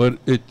 Yeah. But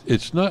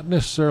it's not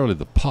necessarily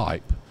the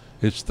pipe.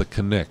 It's the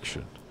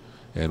connection.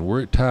 And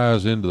where it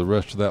ties into the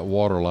rest of that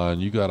water line,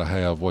 you got to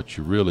have what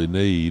you really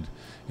need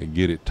and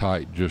get it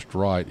tight just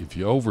right. If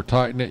you over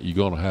tighten it, you're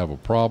going to have a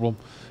problem.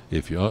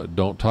 If you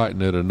don't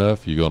tighten it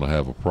enough, you're going to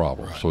have a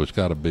problem. Right. So it's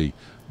got to be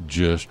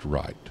just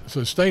right.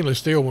 So stainless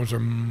steel ones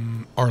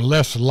are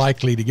less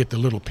likely to get the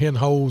little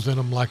pinholes in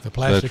them like the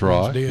plastic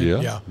ones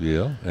did.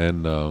 Yeah.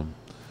 And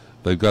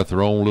they've got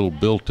their own little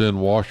built-in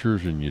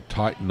washers, and you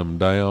tighten them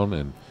down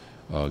and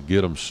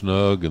get them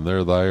snug, and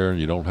they're there, and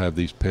you don't have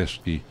these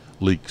pesky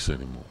leaks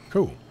anymore.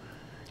 Cool.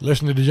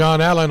 Listening to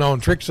John Allen on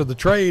Tricks of the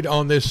Trade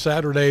on this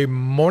Saturday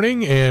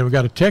morning, and we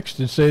got a text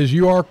that says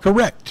you are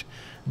correct.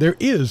 There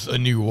is a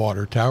new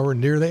water tower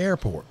near the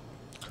airport.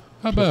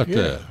 How about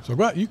that? So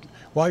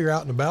while you're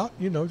out and about,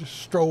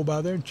 just stroll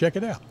by there and check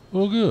it out.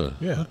 Well, good.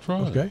 Yeah. That's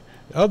right. Okay.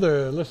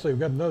 Let's see, we've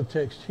got another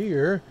text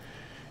here,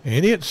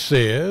 and it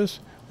says,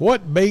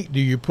 what bait do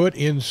you put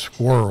in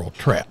squirrel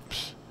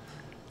traps?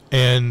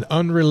 And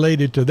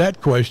unrelated to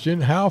that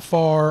question, how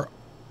far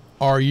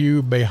are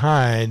you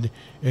behind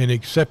in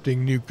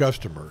accepting new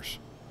customers?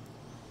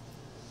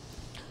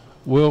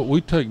 Well,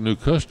 we take new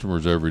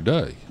customers every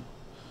day.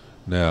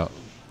 Now,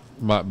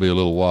 might be a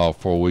little while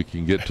before we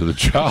can get to the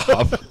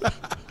job.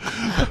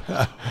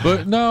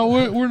 But no,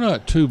 we're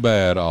not too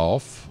bad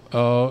off.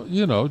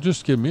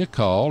 Just give me a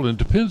call, and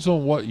it depends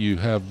on what you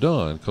have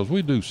done, because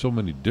we do so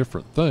many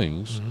different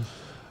things.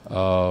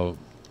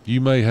 Mm-hmm.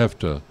 You may have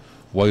to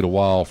wait a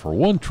while for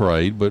one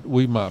trade, but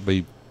we might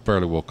be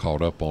fairly well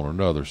caught up on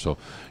another. So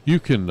you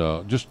can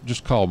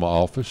just call my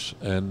office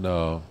and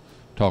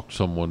talk to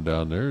someone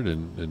down there,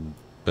 and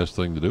best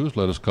thing to do is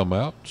let us come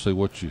out, see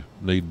what you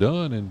need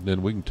done, and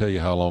then we can tell you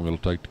how long it'll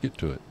take to get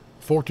to it.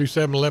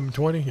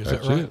 427-1120, is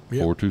that right? That's it,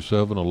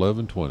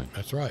 427-1120.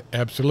 That's right,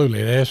 absolutely.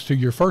 And as to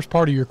your first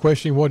part of your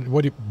question,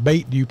 what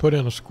bait do you put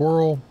in a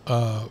squirrel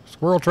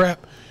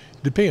trap?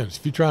 Depends.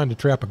 If you're trying to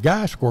trap a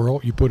guy squirrel,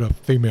 you put a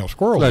female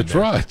squirrel in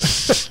there.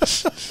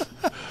 That's right.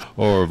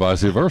 Or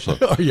vice versa.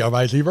 Yeah,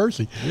 vice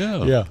versa.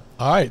 Yeah. Yeah.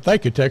 All right,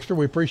 thank you, Texter.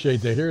 We appreciate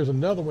that. Here's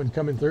another one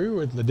coming through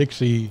with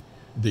the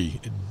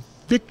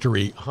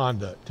Victory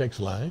Honda text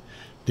line.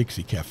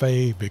 Dixie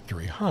Cafe,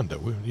 Victory Honda.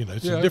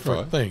 It's a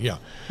different thing. Yeah.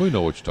 We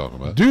know what you're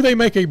talking about. Do they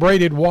make a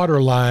braided water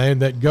line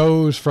that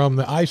goes from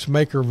the ice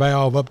maker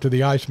valve up to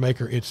the ice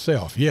maker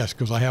itself? Yes,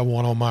 because I have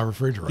one on my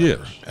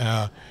refrigerator.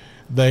 Yes.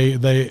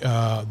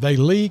 They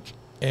leak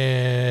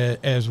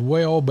as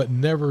well, but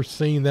never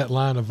seen that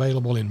line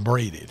available in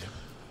braided.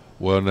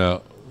 Well,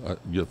 now,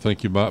 you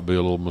think you might be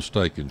a little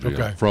mistaken, Jim.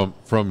 Okay.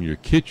 From your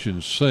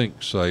kitchen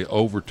sink, say,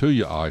 over to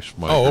your ice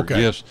maker,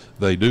 okay. Yes,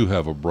 they do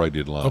have a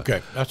braided line.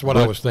 Okay, that's what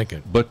I was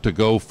thinking. But to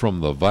go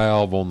from the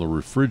valve on the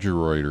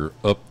refrigerator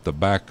up the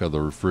back of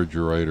the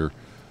refrigerator,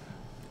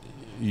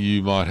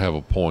 you might have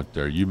a point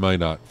there. You may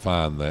not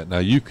find that. Now,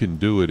 you can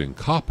do it in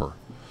copper.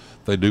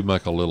 They do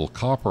make a little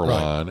copper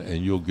line,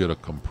 and you'll get a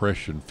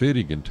compression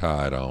fitting and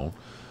tie it on.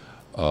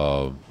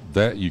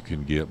 That you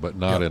can get, but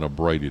not in a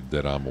braided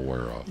that I'm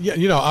aware of.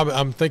 Yeah,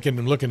 I'm thinking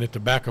and looking at the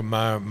back of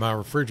my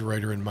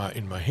refrigerator in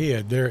my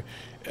head. There,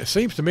 it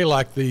seems to me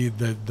like the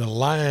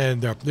line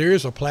there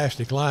is a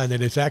plastic line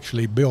that is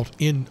actually built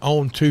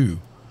onto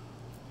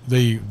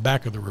the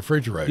back of the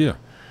refrigerator. Yeah,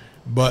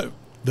 but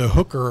the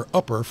hooker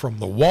upper from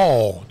the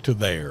wall to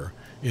there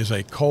is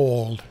a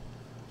coiled,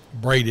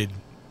 braided.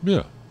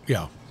 Yeah,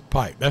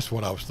 pipe. That's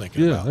what I was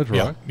thinking about. That's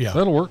right. Yeah,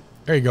 that'll work.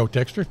 There you go,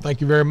 Texter.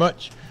 Thank you very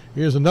much.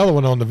 Here's another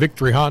one on the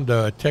Victory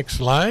Honda text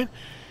line,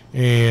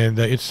 and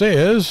it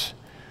says,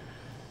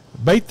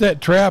 bait that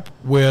trap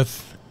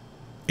with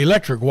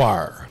electric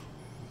wire,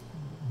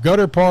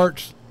 gutter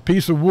parts,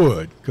 piece of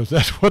wood, because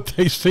that's what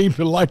they seem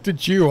to like to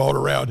chew on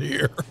around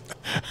here.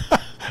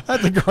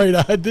 That's a great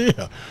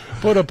idea.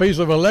 Put a piece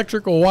of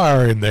electrical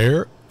wire in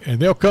there, and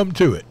they'll come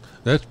to it.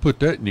 Let's put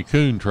that in your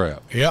coon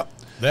trap. Yep,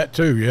 that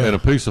too, yeah. And a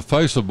piece of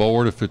facer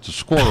board if it's a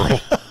squirrel.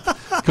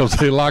 Because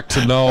they like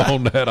to gnaw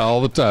on that all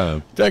the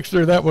time.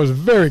 Dexter, that was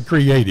very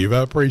creative. I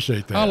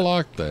appreciate that. I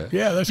like that.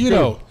 Yeah, that's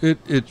cool.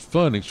 It's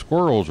funny.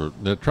 Squirrels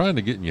they're trying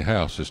to get in your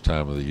house this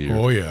time of the year.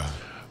 Oh, yeah.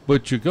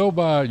 But you go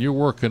by, you're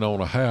working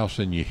on a house,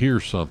 and you hear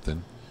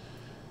something,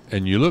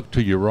 and you look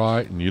to your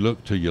right and you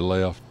look to your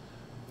left,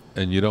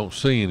 and you don't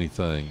see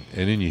anything,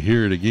 and then you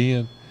hear it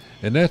again,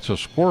 and that's a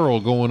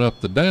squirrel going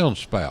up the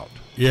downspout.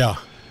 Yeah.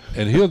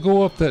 And he'll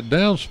go up that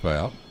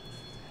downspout,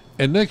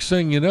 and next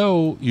thing you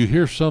know, you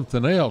hear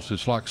something else.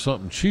 It's like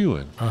something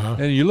chewing.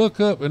 And you look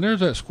up, and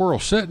there's that squirrel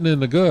sitting in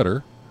the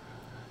gutter.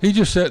 He's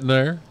just sitting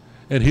there,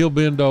 and he'll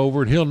bend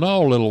over and he'll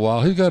gnaw a little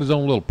while. He's got his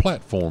own little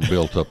platform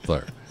built up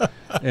there,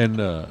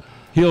 and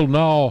he'll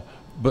gnaw,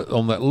 but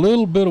on that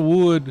little bit of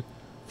wood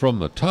from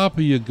the top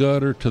of your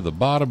gutter to the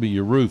bottom of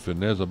your roofing,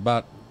 there's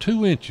about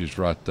 2 inches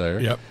right there.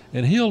 Yep.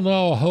 And he'll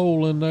gnaw a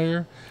hole in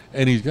there,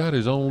 and he's got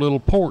his own little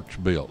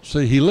porch built.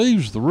 See, he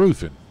leaves the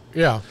roofing.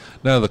 Yeah.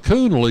 Now, the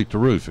coon will eat the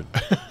roofing,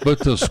 but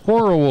the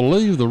squirrel will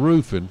leave the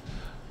roofing,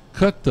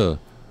 cut the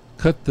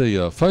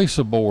face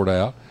of board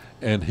out,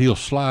 and he'll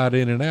slide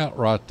in and out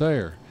right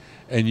there.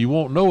 And you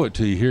won't know it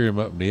till you hear him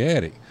up in the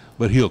attic.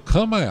 But he'll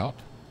come out,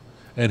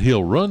 and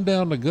he'll run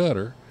down the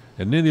gutter,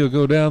 and then he'll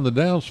go down the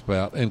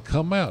downspout and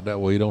come out. That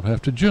way you don't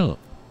have to jump.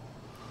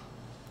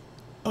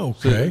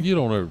 Okay. See, you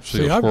don't ever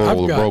see a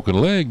squirrel with a broken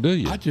leg, do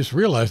you? I just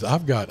realized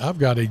I've got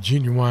a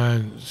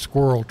genuine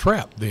squirrel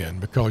trap then,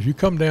 because you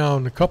come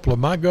down a couple of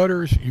my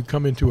gutters, you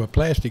come into a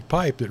plastic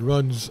pipe that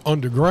runs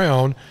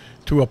underground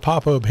to a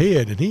pop-up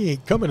head, and he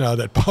ain't coming out of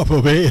that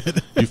pop-up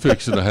head. You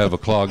fixing to have a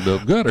clogged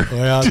up gutter.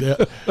 Well,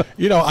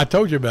 yeah. I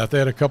told you about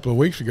that a couple of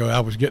weeks ago.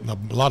 I was getting a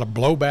lot of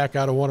blowback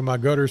out of one of my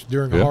gutters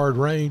during a hard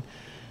rain.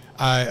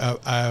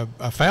 I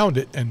found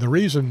it, and the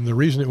reason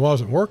it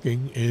wasn't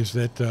working is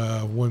that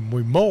when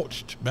we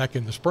mulched back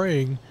in the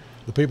spring,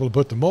 the people who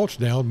put the mulch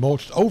down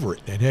mulched over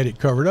it and had it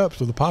covered up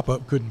so the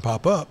pop-up couldn't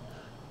pop up.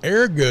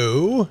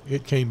 Ergo,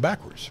 it came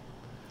backwards.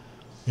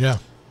 Yeah.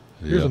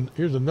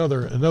 Here's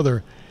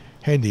another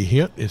handy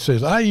hint. It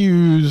says, I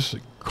use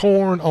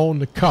corn on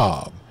the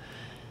cob.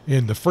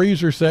 In the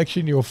freezer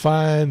section, you'll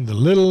find the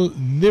little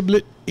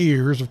niblet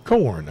ears of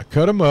corn. I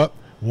cut them up,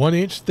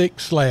 1-inch thick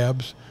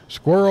slabs.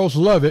 Squirrels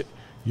love it.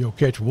 You'll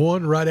catch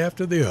one right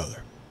after the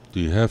other. Do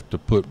you have to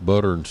put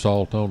butter and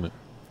salt on it?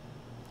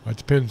 It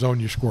depends on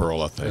your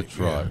squirrel, I think. That's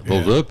right.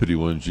 Those uppity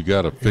ones, you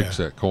got to fix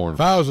that corn.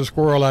 If I was a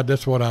squirrel,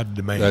 that's what I'd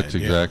demand. That's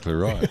exactly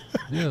right.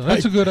 Yeah,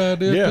 that's a good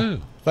idea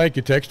too. Thank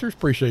you, texters.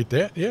 Appreciate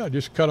that. Yeah,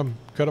 just cut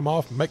them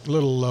off, and make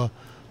little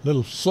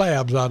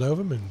slabs out of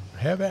them, and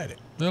have at it.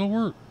 That'll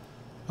work.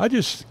 I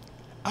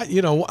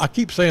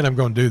keep saying I'm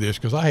going to do this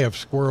because I have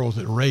squirrels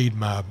that raid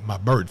my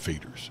bird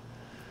feeders.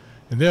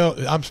 And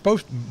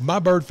my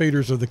bird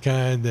feeders are the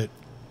kind that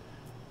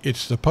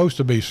it's supposed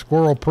to be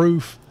squirrel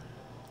proof.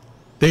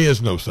 There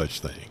is no such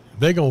thing.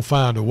 They're going to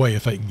find a way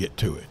if they can get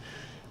to it.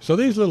 So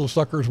these little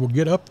suckers will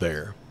get up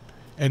there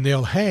and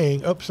they'll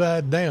hang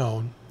upside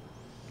down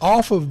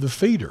off of the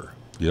feeder.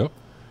 Yep.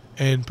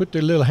 And put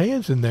their little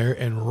hands in there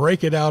and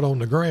rake it out on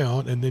the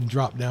ground and then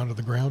drop down to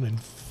the ground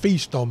and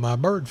feast on my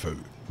bird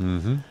food.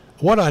 Mm-hmm.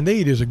 What I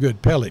need is a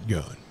good pellet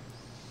gun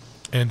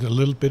and a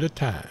little bit of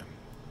time.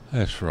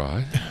 That's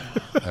right.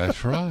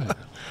 That's right.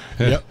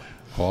 Yep.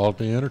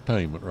 Quality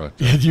entertainment right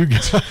there. Yeah, you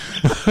got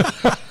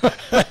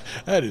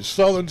that is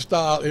Southern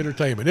style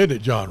entertainment, isn't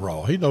it, John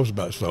Raw? He knows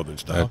about Southern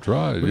style. That's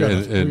right. We got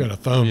a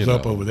thumbs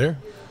up over there.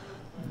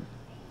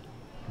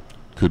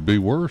 Could be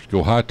worse.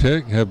 Go high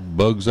tech, have a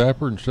bug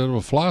zapper instead of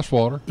a fly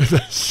swatter.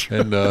 That's true.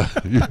 And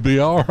you'd be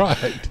all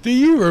right. Do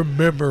you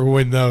remember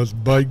when those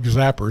bug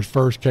zappers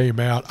first came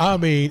out? I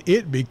mean,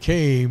 it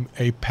became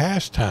a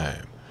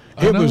pastime.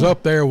 It was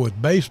up there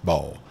with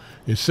baseball.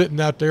 It's sitting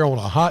out there on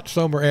a hot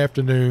summer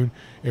afternoon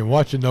and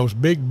watching those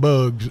big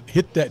bugs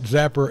hit that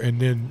zapper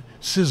and then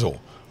sizzle.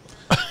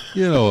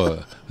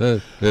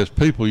 As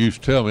people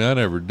used to tell me, I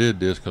never did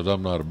this because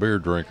I'm not a beer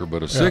drinker,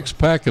 but a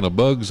six-pack and a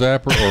bug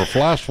zapper or a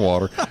fly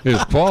swatter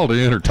is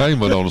quality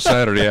entertainment on a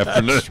Saturday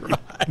afternoon.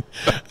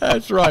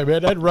 That's right,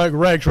 man. That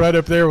ranks right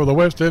up there with the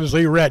West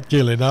Tennessee rat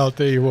killing, I'll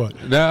tell you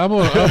what. Now, I'm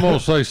gonna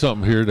say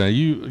something here. Now,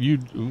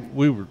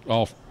 we were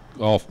off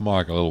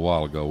mic a little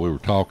while ago. We were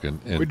talking.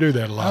 And we do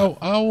that a lot.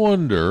 I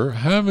wonder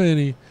how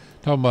many,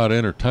 talking about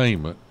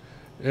entertainment,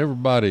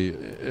 everybody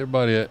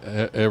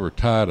ever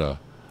tied a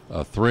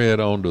thread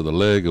onto the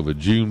leg of a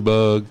June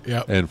bug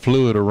and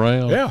flew it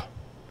around? Yeah.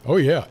 Oh,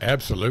 yeah,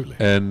 absolutely.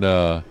 And,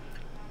 I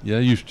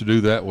used to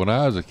do that when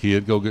I was a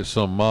kid, go get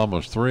some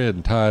mama's thread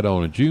and tie it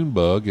on a June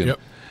bug.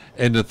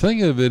 And the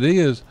thing of it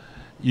is,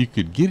 you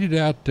could get it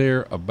out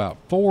there about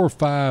 4 or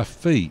 5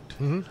 feet.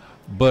 Mm-hmm.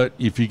 But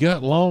if you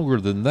got longer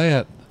than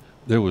that,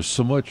 there was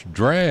so much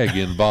drag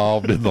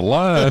involved in the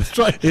line, That's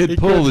right. it'd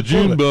pull the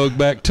June bug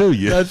back to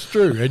you. That's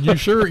true. And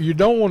you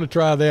don't want to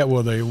try that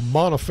with a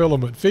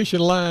monofilament fishing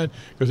line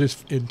because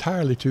it's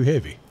entirely too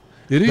heavy.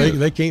 It is.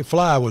 They can't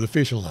fly with a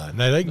fishing line.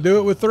 Now, they can do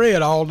it with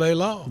thread all day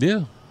long.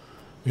 Yeah.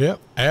 Yep,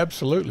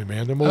 absolutely,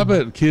 man. I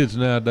bet kids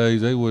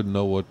nowadays, they wouldn't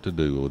know what to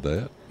do with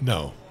that.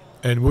 No,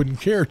 and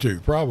wouldn't care to,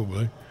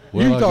 probably.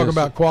 Well, You talk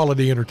about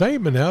quality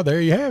entertainment now,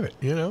 there you have it,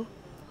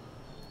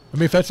 I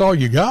mean, if that's all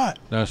you got.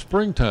 Now,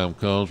 springtime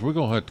comes, we're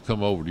going to have to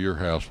come over to your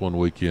house one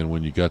weekend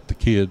when you got the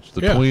kids,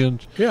 the Yeah.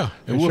 twins. Yeah.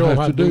 And we'll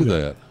have to do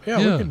that. Yeah,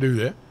 we can do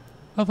that.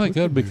 I think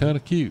that'd be kind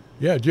of cute.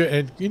 Yeah,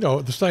 and,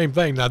 the same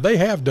thing. Now, they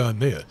have done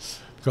this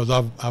because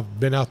I've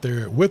been out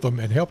there with them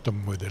and helped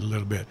them with it a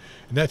little bit.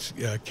 And that's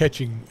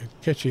catching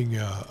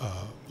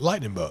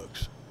lightning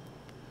bugs.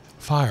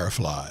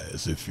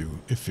 fireflies, if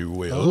you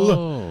will.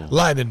 Oh.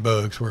 Lightning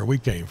bugs where we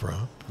came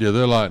from. Yeah,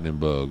 they're lightning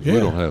bugs. Yeah. We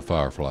don't have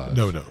fireflies.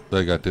 No.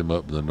 They got them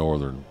up in the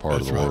northern part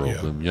That's of the right, world.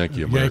 yeah. Them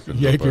Yankee Americans.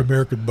 Yankee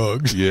American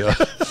bugs. Yeah.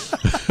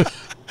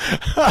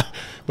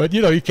 But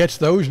you catch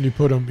those and you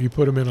put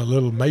them in a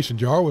little mason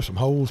jar with some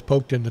holes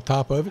poked in the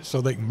top of it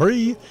so they can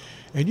breathe,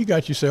 and you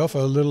got yourself a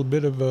little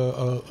bit of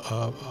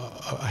a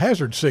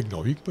hazard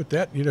signal. You can put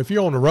that, if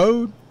you're on the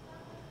road,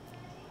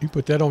 you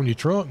put that on your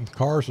trunk and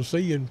cars will see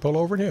you and pull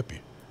over and help you.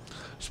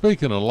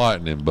 Speaking of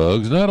lightning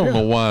bugs, and I don't Yeah.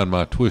 know why in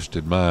my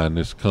twisted mind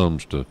this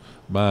comes to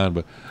mind,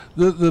 but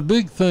the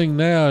big thing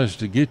now is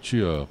to get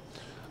you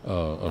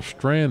a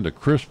strand of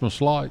Christmas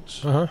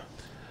lights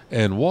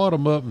and wad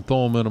them up and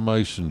throw them in a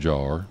mason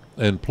jar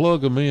and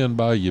plug them in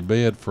by your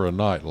bed for a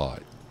night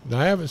light. Now,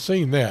 I haven't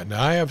seen that.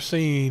 Now, I have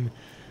seen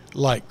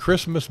like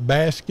Christmas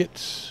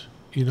baskets,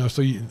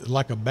 so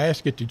like a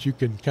basket that you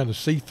can kind of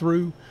see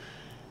through,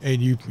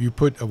 and you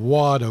put a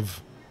wad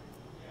of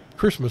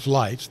Christmas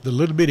lights, the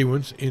little bitty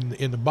ones,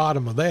 in the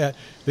bottom of that.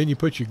 Then you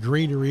put your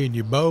greenery and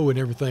your bow and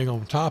everything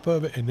on top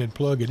of it, and then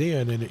plug it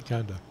in, and it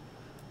kind of.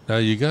 Now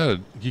you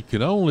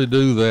can only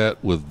do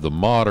that with the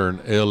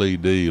modern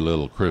LED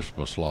little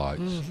Christmas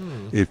lights.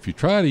 Mm-hmm. If you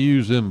try to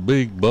use them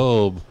big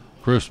bulb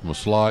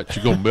Christmas lights,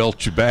 you're gonna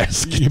melt your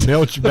basket. You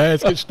melt your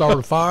basket, start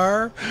a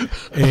fire,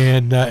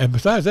 and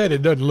besides that,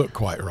 it doesn't look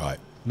quite right.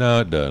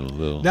 No, it doesn't.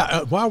 Little.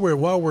 Now, while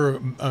we're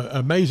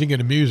amazing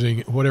and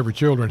amusing, whatever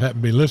children happen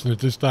to be listening at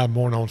this time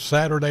morning on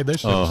Saturday, they're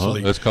still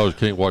asleep. That's because you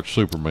can't watch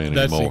Superman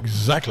That's anymore.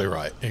 exactly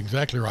right.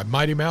 Exactly right.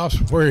 Mighty Mouse,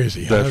 where is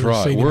he? That's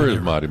right. Where is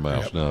ever. Mighty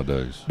Mouse Yep.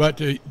 nowadays?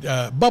 But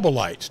bubble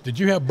lights. Did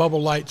you have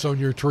bubble lights on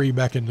your tree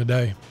back in the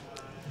day?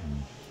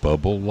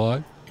 Bubble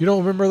light? You don't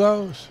remember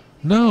those?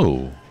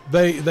 No.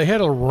 They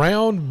had a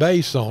round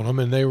base on them,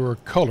 and they were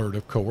colored,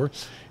 of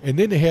course. And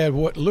then they had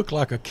what looked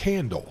like a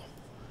candle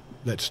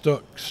that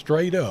stuck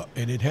straight up,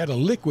 and it had a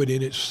liquid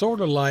in it,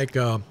 sort of like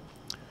a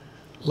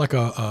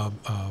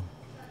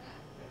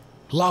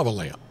lava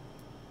lamp.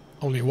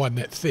 Only it wasn't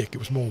that thick; it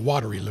was more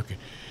watery looking.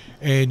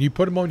 And you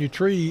put them on your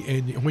tree,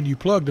 and when you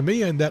plugged them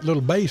in, that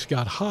little base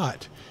got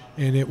hot,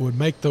 and it would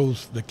make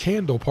the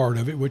candle part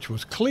of it, which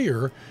was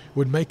clear,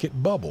 would make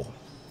it bubble.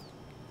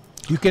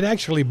 You can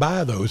actually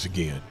buy those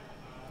again.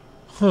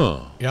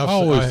 Huh. Yeah, I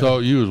always thought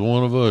you was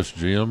one of us,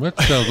 Jim. That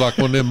sounds like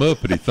one of them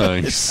uppity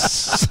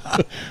things.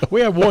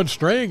 We had one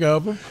string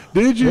of them.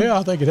 Did you? Yeah,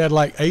 I think it had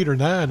like 8 or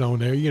 9 on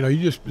there. You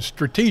just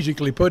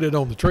strategically put it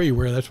on the tree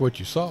where that's what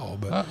you saw.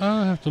 But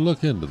I have to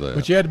look into that.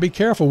 But you had to be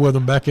careful with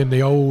them back in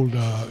the old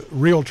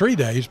real tree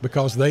days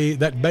because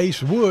that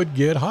base would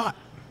get hot.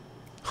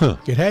 Huh.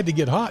 It had to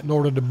get hot in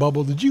order to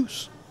bubble the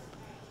juice.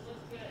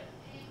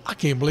 I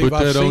can't believe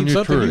Put I've that on seen your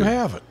something tree. you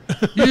haven't.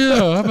 Yeah,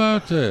 how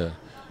about that?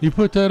 You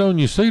put that on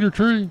your cedar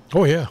tree?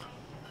 Oh, yeah.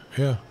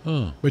 Yeah.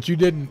 Huh. But you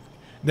didn't.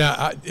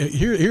 Now,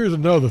 here's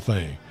another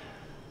thing.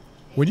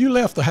 When you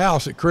left the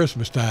house at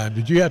Christmas time,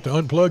 did you have to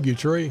unplug your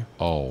tree?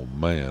 Oh,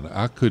 man.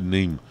 I couldn't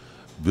even.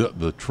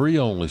 The tree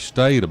only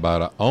stayed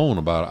about an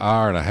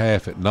hour and a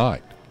half at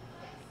night.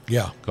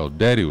 Yeah. Because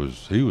Daddy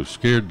was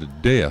scared to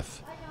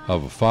death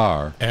of a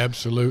fire.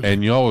 Absolutely.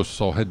 And you always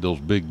had those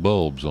big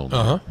bulbs on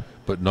there.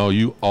 But no,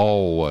 you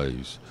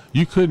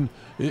couldn't,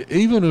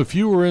 even if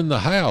you were in the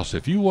house,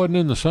 if you wasn't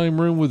in the same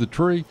room with the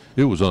tree,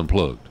 it was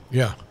unplugged.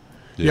 Yeah.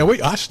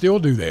 I still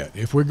do that.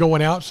 If we're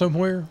going out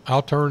somewhere,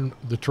 I'll turn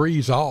the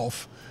trees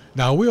off.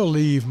 Now, we'll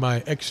leave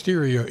my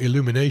exterior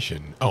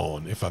illumination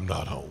on if I'm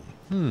not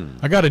home.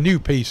 I got a new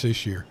piece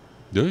this year.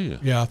 Do you?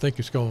 Yeah, I think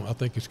it's going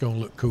to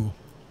look cool.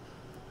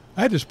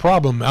 I had this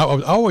problem. I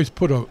always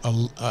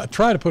I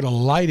try to put a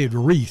lighted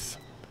wreath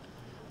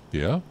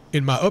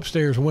in my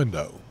upstairs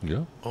window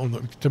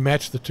to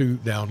match the two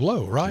down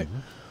low, right? Mm-hmm.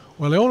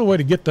 Well, the only way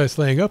to get this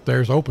thing up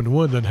there is open the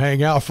window and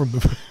hang out from the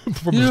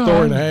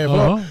story and a half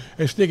up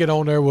and stick it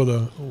on there with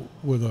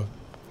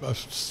a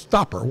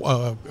stopper,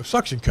 a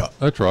suction cup.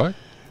 That's right.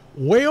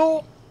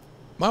 Well,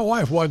 my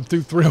wife wasn't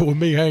too thrilled with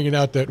me hanging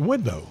out that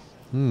window,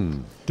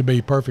 to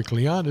be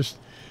perfectly honest.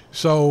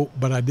 So,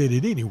 but I did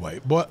it anyway.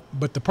 But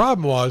the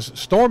problem was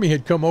Stormy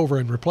had come over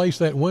and replaced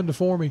that window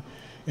for me,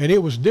 and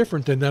it was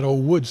different than that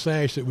old wood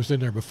sash that was in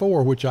there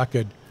before, which I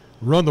could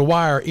run the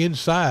wire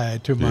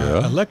inside to my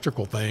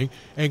electrical thing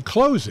and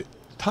close it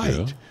tight.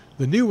 Yeah.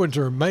 The new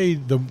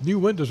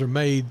windows are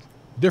made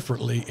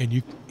differently, and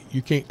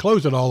you can't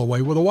close it all the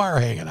way with a wire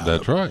hanging out.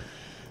 That's right.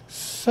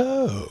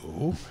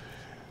 So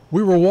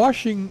we were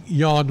washing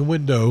yon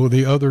window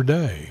the other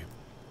day,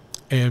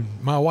 and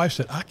my wife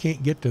said, I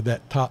can't get to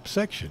that top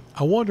section.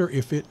 I wonder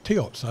if it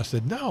tilts. I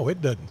said, no,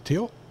 it doesn't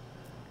tilt.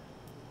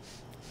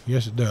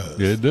 Yes, it does.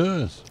 It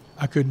does.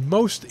 I could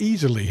most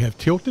easily have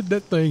tilted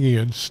that thing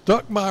in,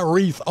 stuck my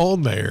wreath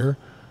on there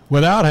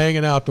without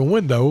hanging out the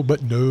window,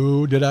 but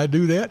no, did I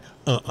do that?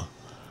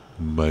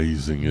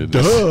 Amazing, isn't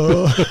it?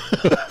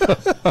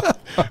 Duh.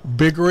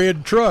 Big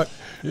red truck.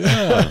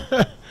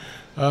 Yeah.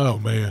 Oh,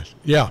 man.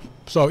 Yeah.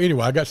 So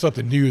anyway, I got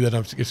something new that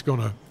it's going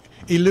to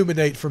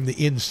illuminate from the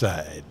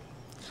inside.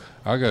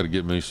 I got to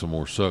get me some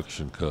more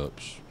suction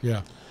cups.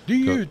 Yeah.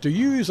 Do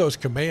you use those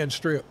command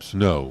strips?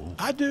 No.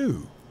 I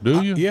do.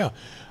 Do you? Yeah.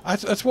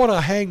 That's what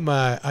I hang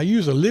I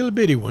use a little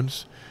bitty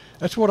ones.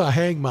 That's what I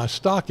hang my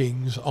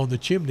stockings on the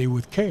chimney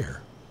with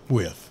care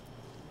with.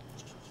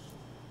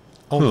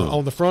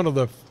 On the front of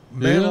the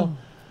mantle.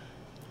 Yeah.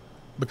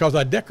 Because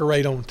I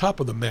decorate on top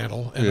of the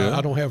mantle, and Yeah.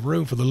 I don't have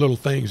room for the little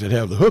things that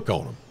have the hook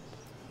on them.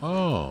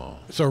 Oh.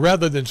 So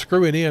rather than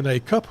screwing in a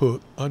cup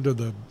hook under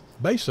the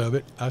base of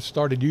it, I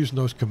started using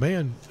those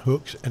command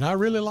hooks, and I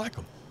really like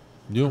them.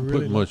 You don't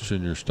really put much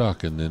in your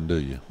stocking then, do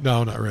you?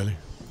 No, not really.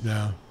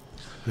 No.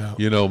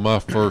 You know, my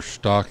first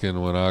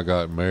stocking when I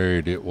got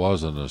married, it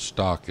wasn't a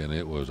stocking,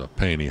 it was a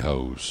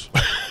pantyhose.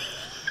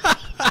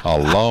 A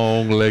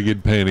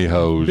long-legged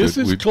pantyhose.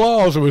 Mrs.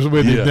 Claus was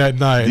with him that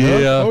night.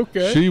 Yeah. Huh?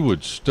 Okay. She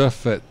would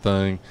stuff that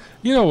thing.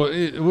 You know,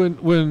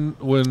 when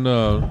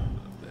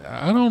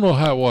I don't know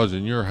how it was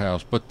in your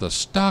house, but the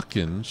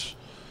stockings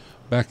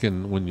back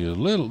when you were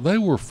little, they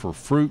were for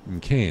fruit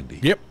and candy.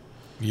 Yep.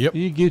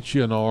 You get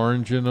you an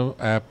orange and an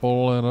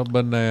apple and a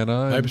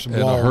banana Maybe and, some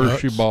and a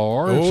Hershey walnuts.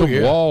 bar and Oh, some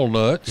yeah.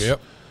 walnuts.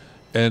 Yep.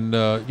 And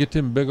get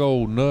them big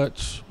old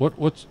nuts.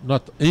 What's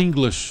not the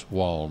English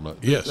walnut?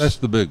 Yes. That's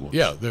the big one.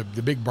 Yeah, the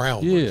big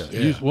brown Yeah,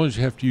 ones. ones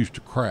you have to use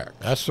to crack.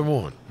 That's the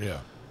one. Yeah.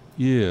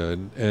 Yeah,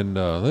 and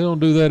they don't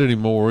do that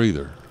anymore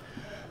either.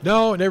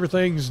 No, and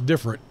everything's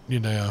different,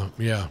 Yeah.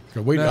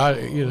 'Cause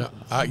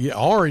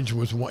orange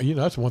was one.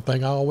 That's one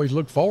thing I always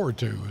look forward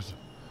to.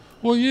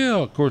 Well, yeah,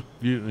 of course,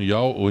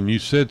 y'all, when you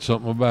said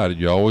something about it,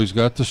 you always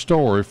got the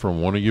story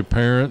from one of your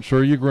parents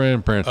or your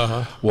grandparents.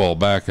 Uh-huh. Well,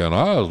 back when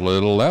I was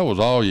little, that was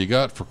all you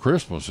got for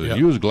Christmas, and Yep.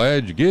 you was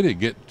glad you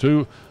get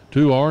two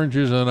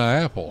oranges and an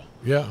apple.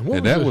 Yeah,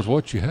 And that was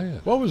what you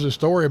had. What was the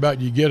story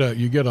about? You get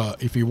a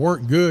if you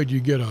weren't good, you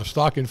get a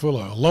stocking full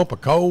of a lump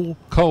of coal.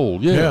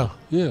 Cold, yeah.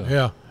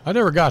 I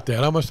never got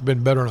that. I must have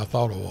been better than I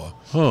thought it was.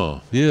 Huh,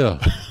 yeah.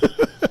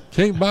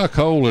 Can't buy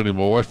coal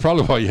anymore. That's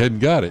probably why you hadn't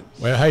got it.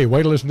 Well, hey,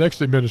 wait till this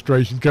next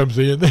administration comes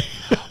in.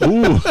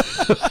 Ooh.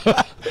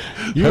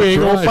 You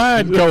ain't right. gonna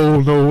find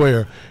coal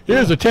nowhere.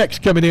 Here's a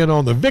text coming in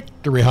on the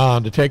Victory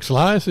Honda text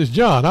line. It says,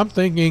 John, I'm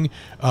thinking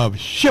of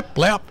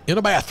shiplap in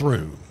a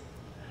bathroom.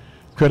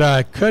 Could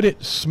I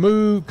cut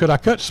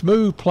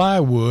smooth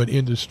plywood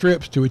into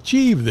strips to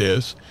achieve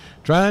this?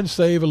 Try and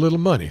save a little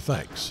money.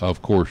 Thanks.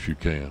 Of course you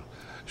can.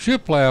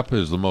 Shiplap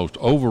is the most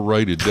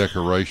overrated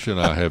decoration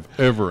I have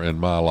ever in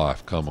my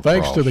life come across.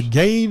 Thanks to the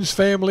Gaines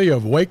family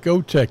of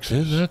Waco,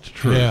 Texas. Isn't that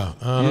true? Yeah.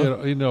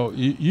 Uh-huh.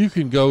 You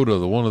can go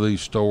to one of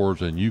these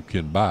stores and you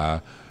can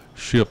buy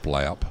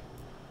shiplap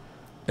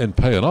and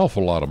pay an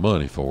awful lot of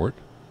money for it.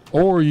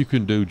 Or you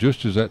can do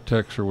just as that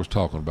texter was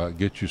talking about,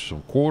 get you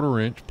some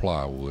 1/4-inch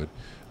plywood,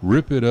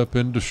 rip it up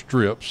into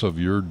strips of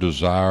your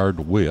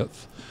desired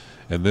width,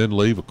 and then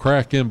leave a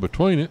crack in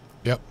between it.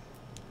 Yep.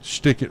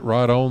 Stick it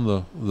right on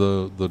the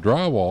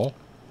drywall,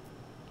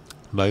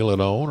 nail it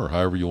on, or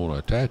however you want to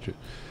attach it,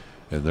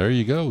 and there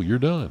you go. You're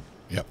done.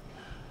 Yep.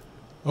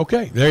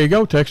 Okay, there you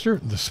go, texter.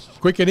 This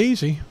quick and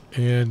easy.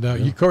 And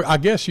I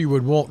guess you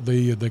would want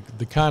the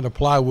kind of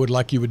plywood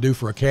like you would do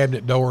for a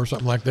cabinet door or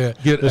something like that.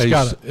 It's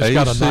got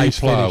a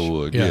nice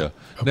plywood. finish. Yeah.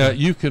 Okay. Now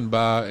you can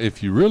buy,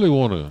 if you really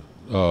want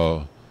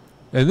to,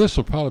 and this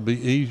will probably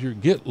be easier.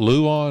 Get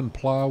Luan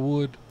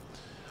plywood,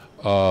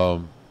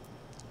 or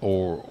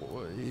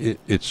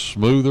it's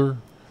smoother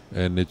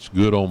and it's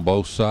good on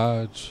both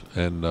sides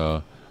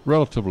and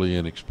relatively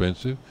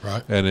inexpensive.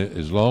 Right. And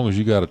as long as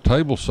you got a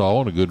table saw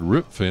and a good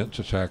rip fence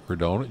that's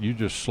accurate on it, you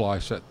just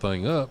slice that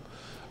thing up.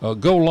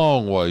 Go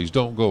long ways,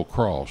 don't go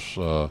across.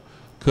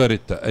 Cut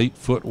it the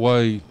 8-foot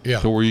way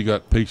to where you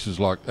got pieces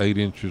like 8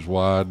 inches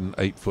wide and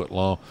 8 foot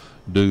long.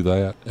 Do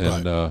that,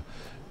 and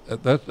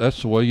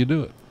that's the way you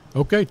do it.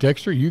 Okay,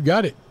 texter, you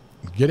got it.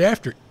 Get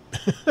after it.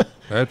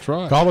 That's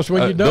right. Call us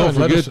when you're done.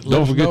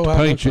 Don't forget to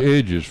paint your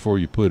edges before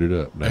you put it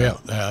up. Now. Yeah,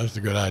 that's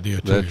a good idea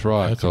too. That's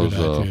right. That's a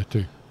good idea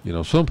too.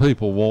 Some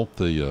people want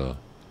the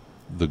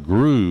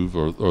groove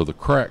or the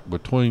crack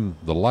between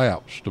the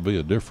laps to be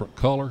a different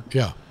color.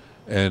 Yeah.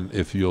 And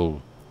if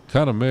you'll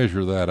kind of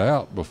measure that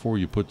out before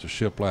you put the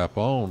shiplap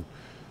on,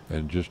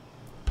 and just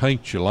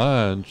paint your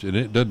lines, and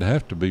it doesn't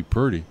have to be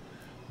pretty.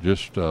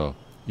 Just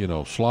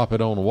slop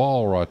it on the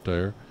wall right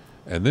there,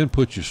 and then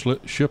put your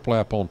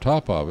shiplap on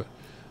top of it.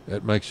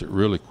 That makes it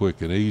really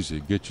quick and easy.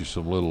 Get you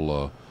some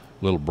little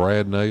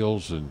brad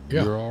nails, and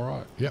you're all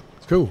right. Yep,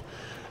 cool.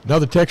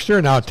 Another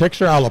texter. Now,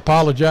 texter, I'll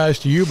apologize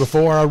to you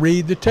before I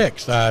read the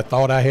text. I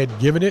thought I had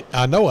given it.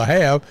 I know I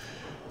have,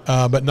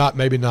 but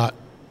maybe not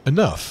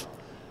enough.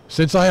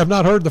 Since I have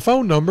not heard the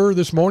phone number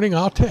this morning,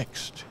 I'll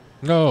text.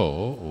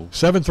 No.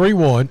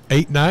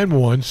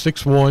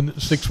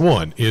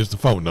 731-891-6161 is the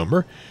phone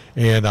number.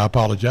 And I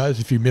apologize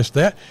if you missed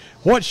that.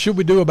 What should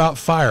we do about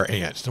fire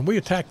ants? And we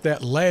attacked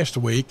that last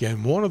week,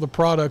 and one of the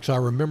products I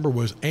remember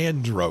was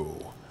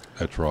Andro.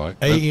 That's right.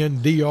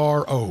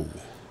 Andro.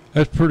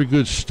 That's pretty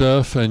good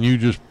stuff, and you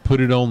just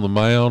put it on the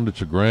mound.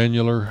 It's a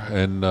granular,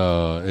 and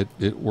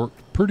it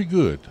worked pretty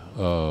good.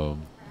 I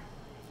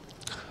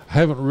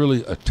haven't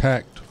really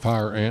attacked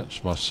fire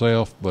ants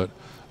myself, but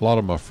lot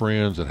of my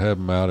friends that have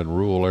them out in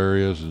rural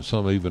areas and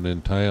some even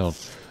in town,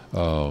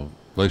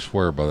 they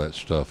swear by that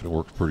stuff. It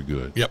works pretty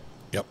good. Yep.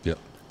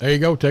 There you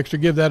go, Texter.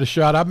 Give that a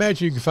shot. I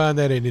imagine you can find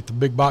that at the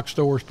big box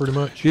stores pretty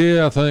much.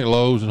 Yeah, I think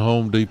Lowe's and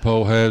Home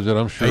Depot has it.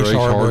 I'm sure Ace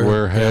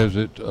Hardware has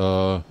it.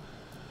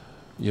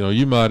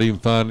 You might even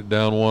find it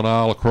down one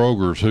aisle of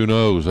Kroger's. Who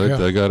knows?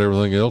 They got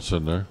everything else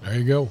in there. There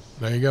you go.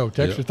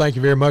 Texter, thank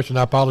you very much, and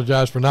I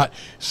apologize for not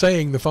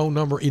saying the phone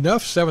number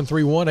enough,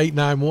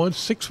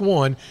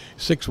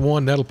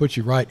 731-891-6161. That'll put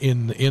you right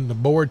in the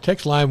board.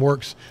 Text line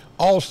works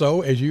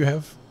also, as you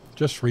have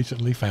just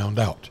recently found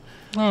out.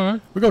 All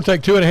right. We're going to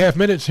take 2.5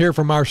 minutes here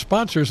from our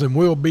sponsors, and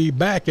we'll be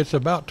back. It's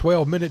about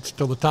 12 minutes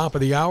till the top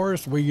of the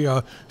hours. We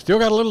still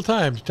got a little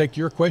time to take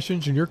your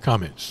questions and your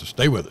comments, so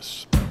stay with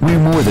us. We're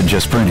more than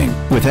just printing.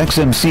 With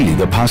XMC,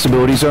 the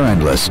possibilities are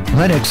endless.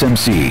 Let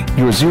XMC,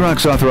 your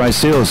Xerox authorized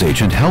sales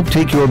agent, help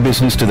take your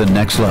business to the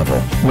next level.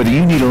 Whether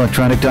you need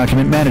electronic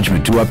document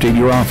management to update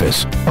your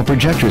office, a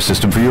projector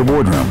system for your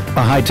boardroom,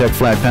 a high-tech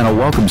flat panel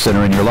welcome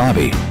center in your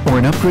lobby, or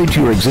an upgrade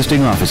to your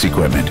existing office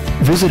equipment,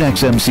 visit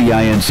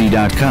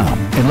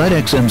xmcinc.com and let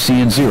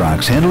XMC and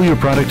Xerox handle your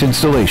product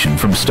installation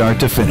from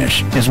start to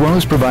finish, as well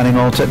as providing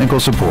all technical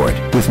support.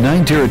 With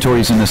 9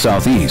 territories in the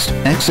Southeast,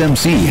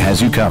 XMC has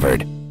you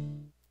covered.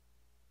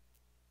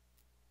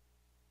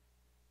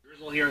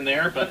 Here and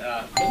there, but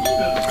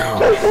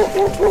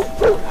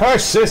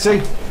hush,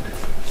 sissy.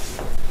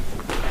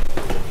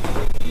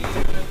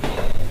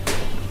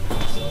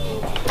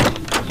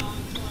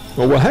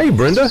 Well, hey,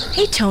 Brenda.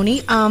 Hey,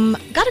 Tony.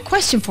 Got a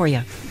question for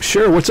you.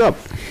 Sure, what's up?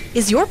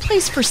 Is your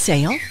place for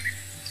sale?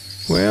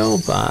 Well,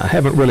 I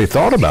haven't really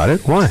thought about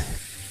it. Why?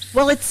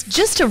 Well, it's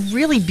just a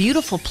really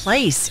beautiful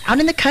place out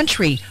in the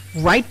country,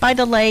 right by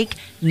the lake,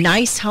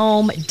 nice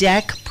home,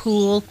 deck,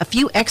 pool, a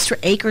few extra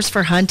acres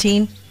for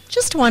hunting.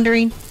 Just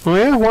wondering. Oh,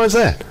 yeah? Why is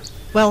that?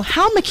 Well,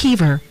 Hal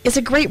McKeever is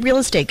a great real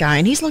estate guy,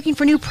 and he's looking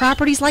for new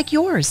properties like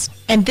yours.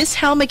 And this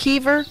Hal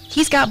McKeever,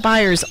 he's got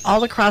buyers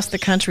all across the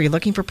country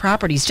looking for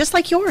properties just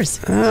like yours.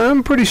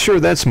 I'm pretty sure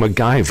that's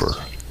MacGyver.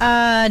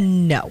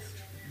 No.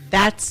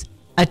 That's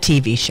a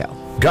TV show.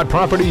 Got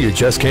property you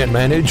just can't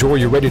manage, or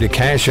you're ready to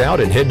cash out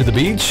and head to the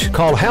beach?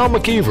 Call Hal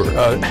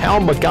McKeever, Hal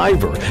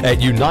MacGyver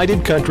at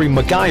United Country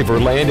MacGyver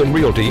Land and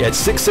Realty at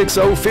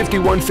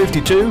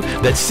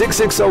 660-5152. That's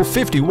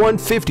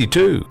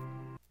 660-5152.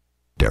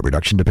 Debt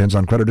reduction depends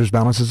on creditors'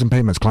 balances and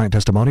payments, client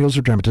testimonials,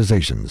 or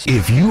dramatizations.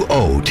 If you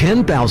owe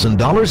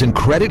 $10,000 in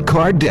credit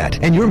card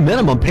debt and your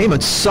minimum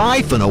payments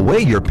siphon away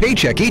your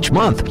paycheck each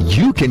month,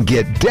 you can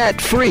get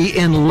debt-free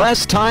in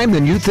less time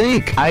than you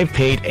think. I've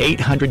paid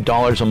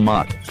 $800 a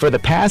month for the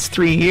past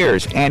 3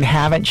 years and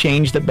haven't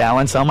changed the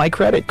balance on my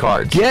credit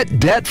cards. Get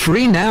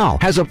debt-free now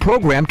has a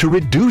program to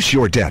reduce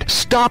your debt,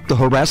 stop the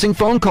harassing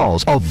phone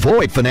calls,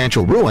 avoid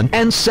financial ruin,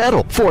 and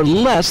settle for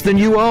less than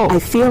you owe. I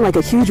feel like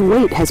a huge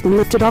weight has been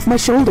lifted off my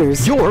shoulders.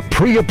 You're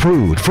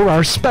pre-approved for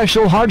our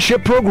special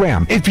hardship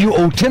program if you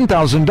owe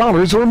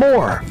 $10,000 or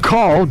more.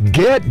 Call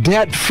Get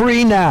Debt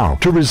Free now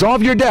to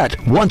resolve your debt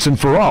once and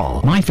for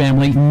all. My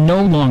family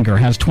no longer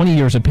has 20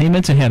 years of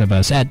payments ahead of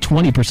us at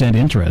 20%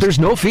 interest. There's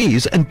no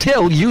fees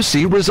until you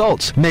see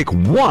results. Make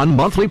one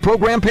monthly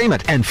program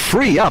payment and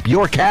free up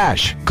your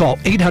cash. Call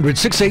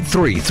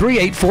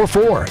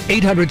 800-683-3844.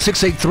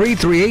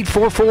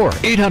 800-683-3844.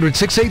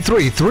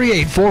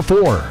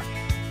 800-683-3844.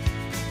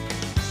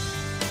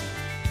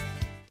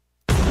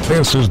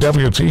 This is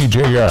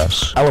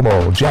WTJS,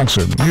 Alamo,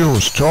 Jackson,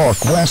 News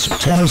Talk, West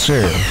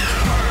Tennessee.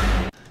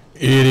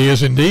 It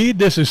is indeed.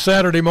 This is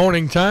Saturday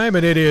morning time,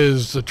 and it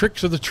is the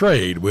Tricks of the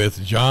Trade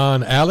with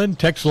John Allen.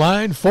 Text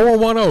line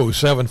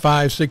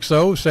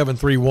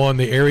 410-7560-731,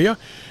 the area.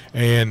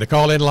 And the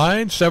call-in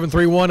line,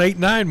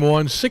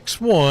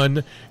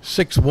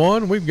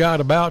 731-891-6161. We've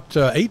got about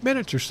 8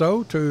 minutes or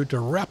so to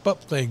wrap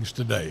up things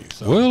today.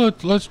 So. Well,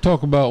 let's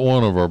talk about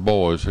one of our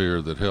boys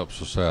here that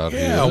helps us out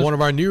here. Yeah, one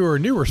of our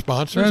newer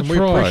sponsors, and we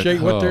appreciate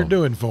what they're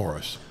doing for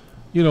us.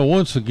 You know,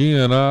 once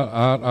again,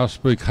 I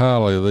speak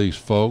highly of these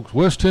folks.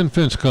 West End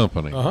Fence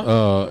Company,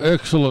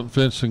 excellent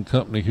fencing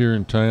company here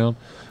in town.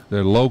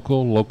 They're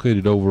local,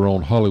 located over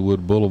on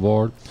Hollywood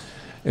Boulevard.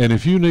 And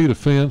if you need a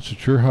fence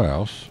at your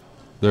house,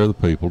 they're the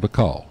people to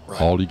call. Right.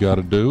 All you got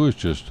to do is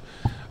just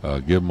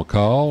give them a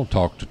call,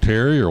 talk to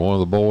Terry or one of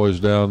the boys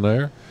down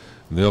there,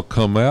 and they'll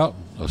come out,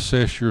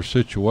 assess your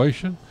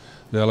situation.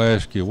 They'll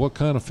ask you what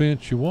kind of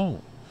fence you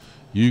want.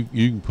 You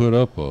can put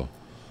up a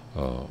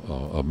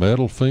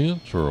metal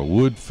fence or a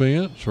wood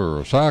fence or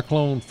a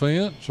cyclone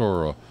fence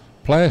or a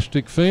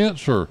plastic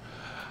fence, or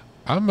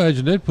I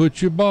imagine they'd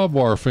put you a barbed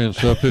wire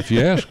fence up if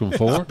you ask them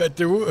for it. I bet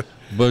they would.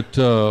 But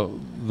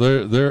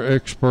they're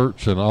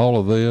experts in all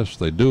of this.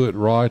 They do it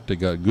right. They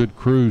got good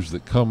crews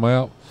that come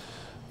out.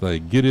 They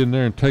get in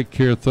there and take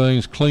care of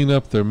things, clean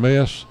up their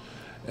mess,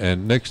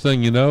 and next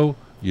thing you know,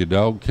 your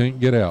dog can't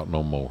get out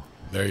no more.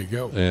 There you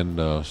go.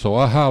 And so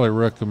I highly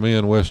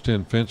recommend West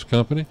End Fence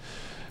Company.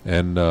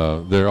 And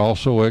they're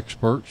also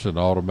experts in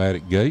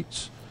automatic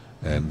gates.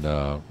 And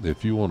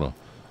if you want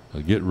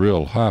to get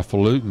real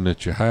highfalutin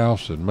at your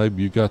house, and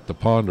maybe you got the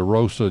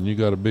Ponderosa and you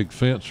got a big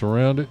fence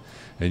around it,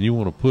 and you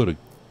want to put a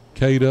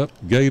gate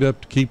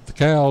up to keep the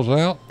cows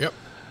out. Yep.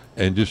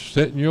 And just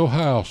sit in your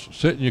house,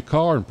 sit in your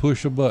car, and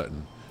push a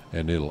button,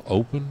 and it'll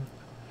open,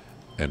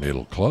 and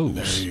it'll close.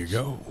 There you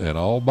go. And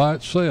all by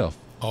itself.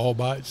 All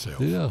by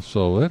itself. Yeah.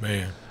 So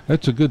Man.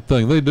 That's a good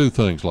thing. They do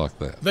things like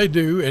that. They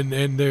do,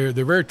 and they're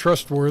very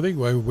trustworthy.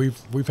 Well,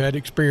 we've had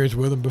experience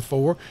with them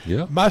before.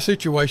 Yeah. My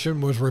situation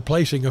was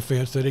replacing a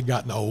fence that had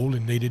gotten old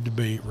and needed to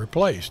be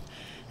replaced.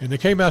 And they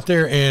came out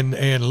there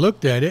and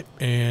looked at it,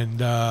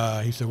 and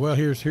he said, well,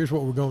 here's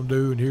what we're going to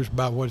do, and here's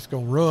about what it's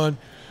going to run.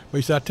 But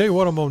he said, I tell you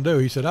what I'm going to do.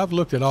 He said, I've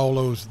looked at all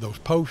those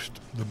posts,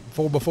 the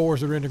 4x4s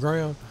that are in the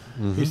ground.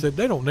 Mm-hmm. He said,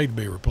 they don't need to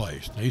be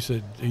replaced. He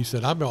said,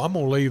 I'm going to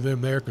leave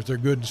them there because they're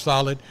good and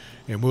solid,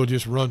 and we'll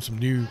just run some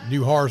new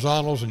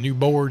horizontals and new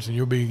boards, and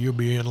you'll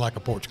be in like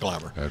a porch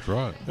climber. That's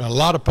right. A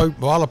lot of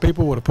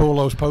people would have pulled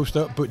those posts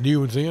up, put new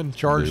ones in,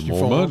 charged you more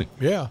for money. them.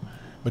 Yeah.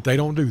 But they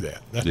don't do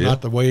that. That's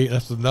not the way.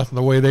 That's not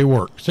the way they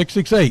work.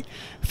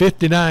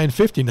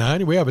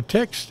 668-5959. We have a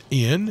text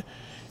in,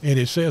 and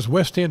it says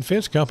West End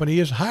Fence Company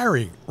is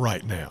hiring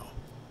right now.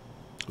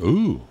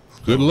 Ooh,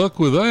 good luck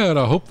with that.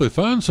 I hope they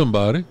find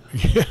somebody.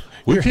 Yeah,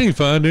 we can't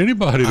find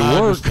anybody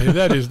to work.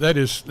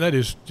 That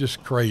is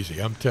just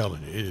crazy. I'm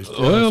telling you, it is.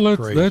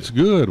 Just crazy. That's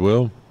good.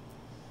 Well,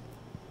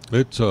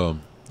 it's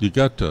you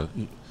got to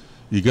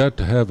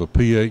have a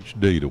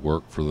PhD to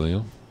work for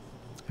them.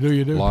 Do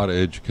you do? A lot of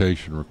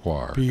education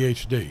required.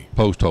 PhD.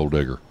 Post hole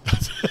digger.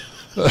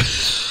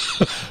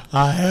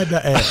 I had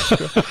to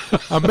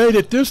ask. I made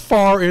it this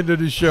far into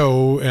the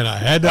show, and I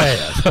had to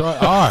ask. All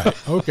right.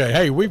 Okay.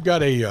 Hey, we've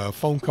got a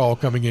phone call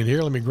coming in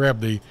here. Let me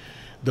grab the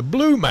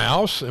blue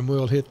mouse, and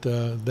we'll hit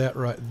that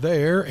right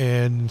there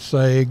and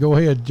say, go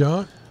ahead,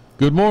 John.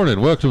 Good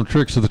morning. Welcome to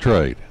Tricks of the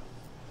Trade.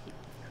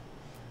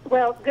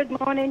 Well, good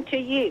morning to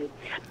you.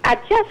 I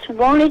just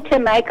wanted to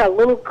make a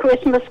little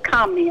Christmas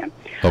comment.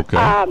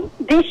 Okay.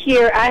 This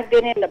year, I've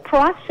been in the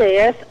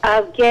process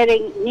of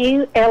getting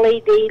new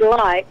LED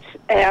lights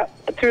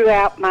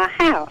throughout my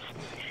house.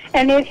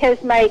 And it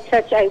has made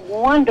such a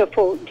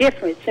wonderful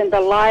difference in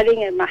the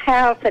lighting in my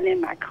house and in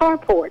my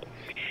carport.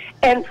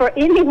 And for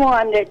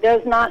anyone that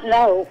does not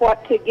know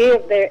what to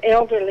give their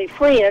elderly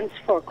friends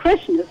for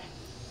Christmas,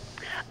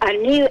 a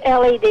new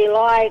LED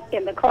light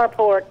in the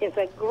carport is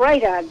a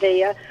great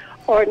idea,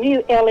 or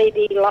new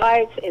LED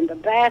lights in the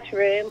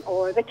bathroom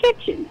or the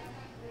kitchen.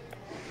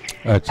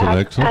 That's an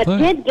excellent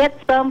thing. I did get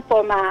some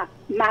for my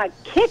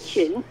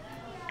kitchen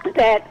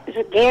that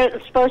is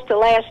supposed to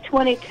last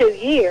 22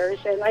 years,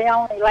 and they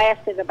only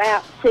lasted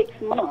about 6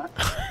 months.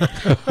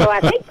 So I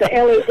think the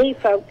LED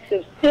folks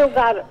have still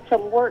got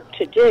some work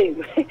to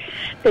do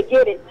to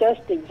get it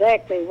just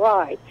exactly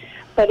right.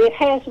 But it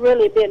has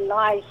really been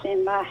nice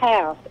in my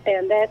house,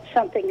 and that's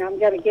something I'm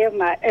going to give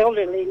my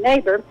elderly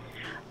neighbor,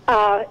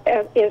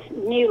 is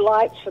new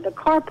lights for the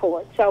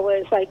carport. So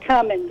as they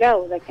come and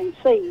go, they can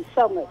see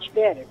so much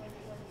better.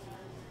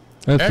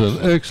 That's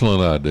an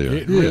excellent idea.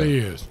 It really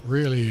is.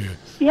 Really is.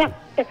 Yeah.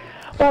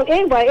 Well,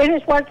 anyway, it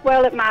has worked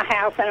well at my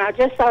house, and I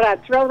just thought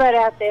I'd throw that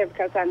out there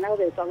because I know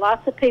there's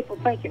lots of people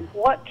thinking,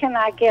 what can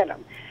I get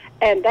them?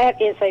 And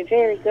that is a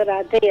very good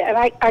idea. And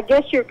I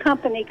guess your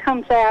company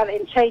comes out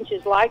and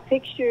changes light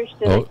fixtures.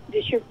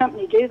 Does your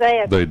company do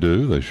that? They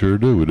do. They sure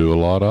do. We do a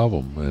lot of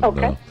them. And,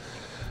 okay.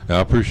 I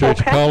appreciate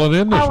you calling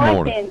in this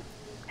morning.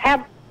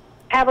 Then.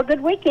 Have a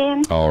good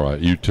weekend. All right.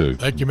 You too.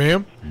 Thank you,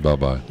 ma'am.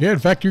 Bye-bye. Yeah, in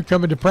fact, you're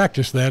coming to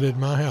practice that at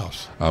my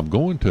house. I'm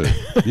going to.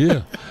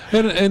 Yeah.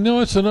 And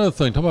it's another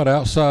thing. Talking about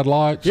outside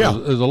lights. Yeah.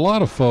 There's a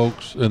lot of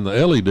folks, and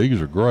the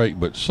LEDs are great,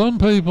 but some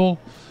people,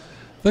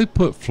 they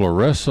put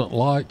fluorescent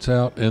lights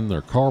out in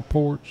their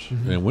carports,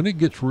 and when it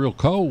gets real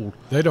cold,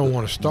 they don't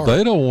want to start.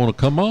 They don't want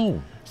to come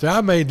on. See,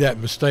 I made that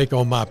mistake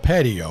on my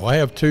patio. I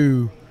have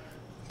the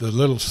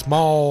little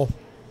small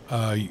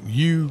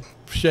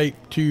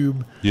U-shaped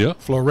tube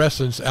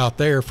fluorescents out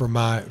there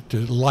to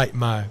light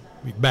my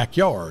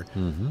backyard.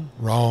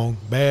 Wrong,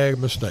 bad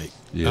mistake.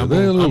 Yeah, I'm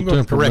going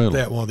to correct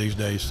that one of these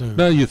days soon.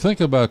 Now you think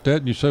about that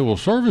and you say, well,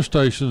 service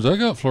stations, they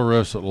got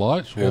fluorescent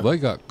lights. Well, they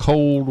got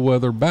cold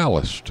weather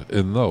ballast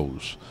in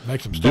those.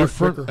 Makes them start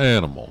different quicker.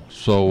 Animal.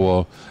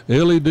 So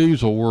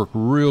LEDs will work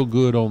real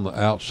good on the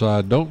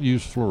outside. Don't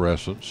use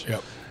fluorescents.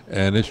 Yep.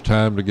 And it's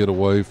time to get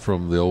away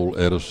from the old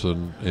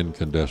Edison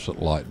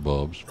incandescent light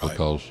bulbs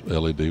because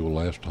LED will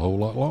last a whole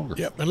lot longer.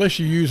 Yep, unless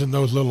you're using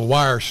those little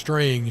wire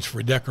strings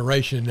for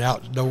decoration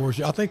outdoors.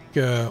 I think,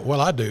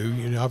 I do.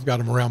 You know, I've got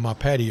them around my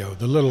patio.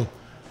 The little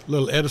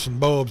Edison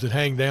bulbs that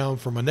hang down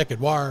from a naked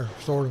wire,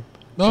 sort of.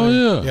 Oh,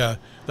 yeah. Yeah,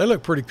 they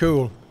look pretty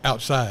cool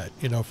outside,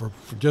 you know, for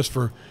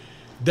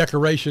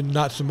decoration,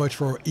 not so much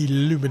for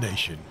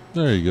illumination.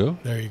 There you go.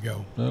 There you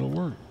go. That'll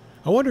work.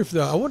 I wonder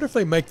if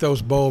they make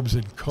those bulbs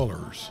in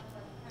colors,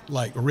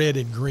 like red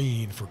and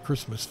green for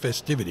Christmas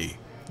festivity.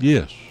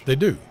 Yes. They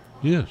do?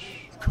 Yes.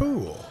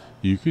 Cool.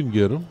 You can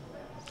get them,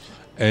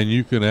 and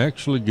you can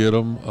actually get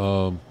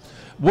them.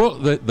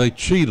 They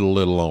cheat a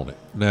little on it.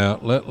 Now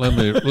let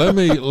me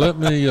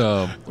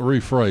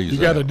rephrase. You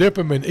got to dip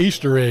them in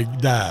Easter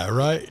egg dye,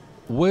 right?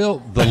 Well,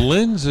 the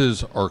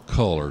lenses are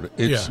colored.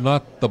 It's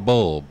not the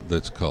bulb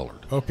that's colored.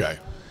 Okay.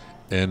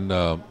 And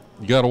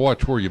you got to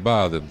watch where you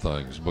buy them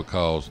things,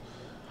 because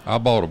I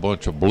bought a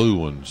bunch of blue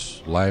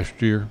ones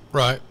last year.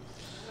 Right.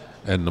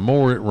 And the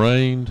more it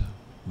rained,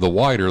 the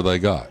whiter they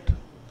got.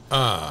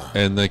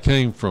 And they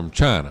came from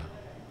China.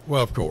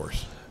 Well, of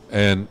course.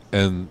 And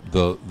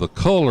the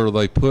color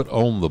they put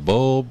on the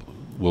bulb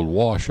will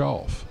wash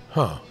off.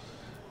 Huh.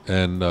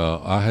 And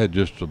I had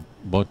just a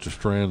bunch of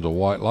strands of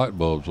white light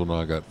bulbs when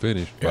I got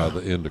finished by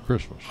the end of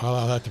Christmas.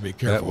 I'll have to be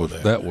careful with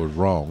that. That was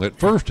wrong. At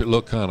first it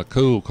looked kind of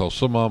cool, because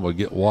some of them would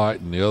get white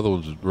and the other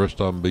ones, the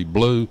rest of them be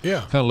blue.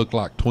 Yeah. Kind of looked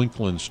like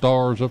twinkling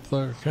stars up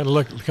there. Kind of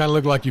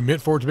look like you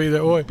meant for it to be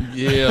that way.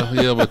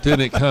 Yeah, but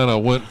then it kind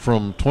of went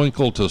from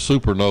twinkle to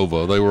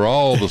supernova. They were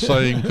all the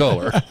same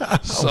color.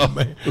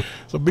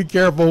 So be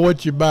careful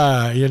what you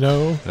buy, you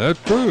know.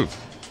 That's true.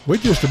 We're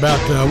just about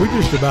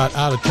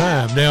out of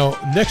time. Now,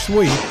 next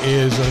week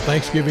is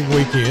Thanksgiving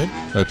weekend.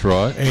 That's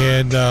right.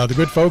 And the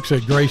good folks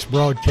at Grace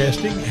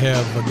Broadcasting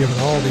have given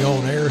all the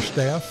on-air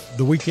staff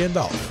the weekend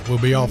off. We'll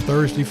be off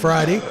Thursday,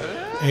 Friday,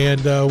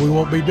 and we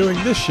won't be doing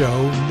this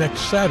show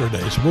next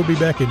Saturday. So we'll be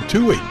back in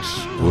 2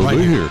 weeks. We'll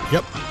be here.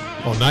 Yep.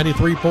 On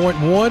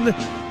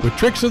 93.1 with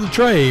Tricks of the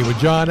Trade with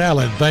John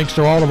Allen. Thanks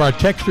to all of our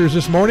texters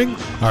this morning,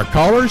 our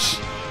callers.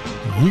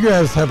 You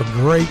guys have a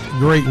great,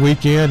 great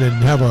weekend, and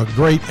have a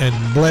great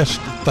and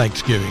blessed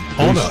Thanksgiving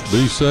on us.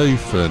 Be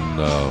safe, and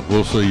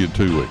we'll see you in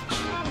 2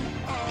 weeks.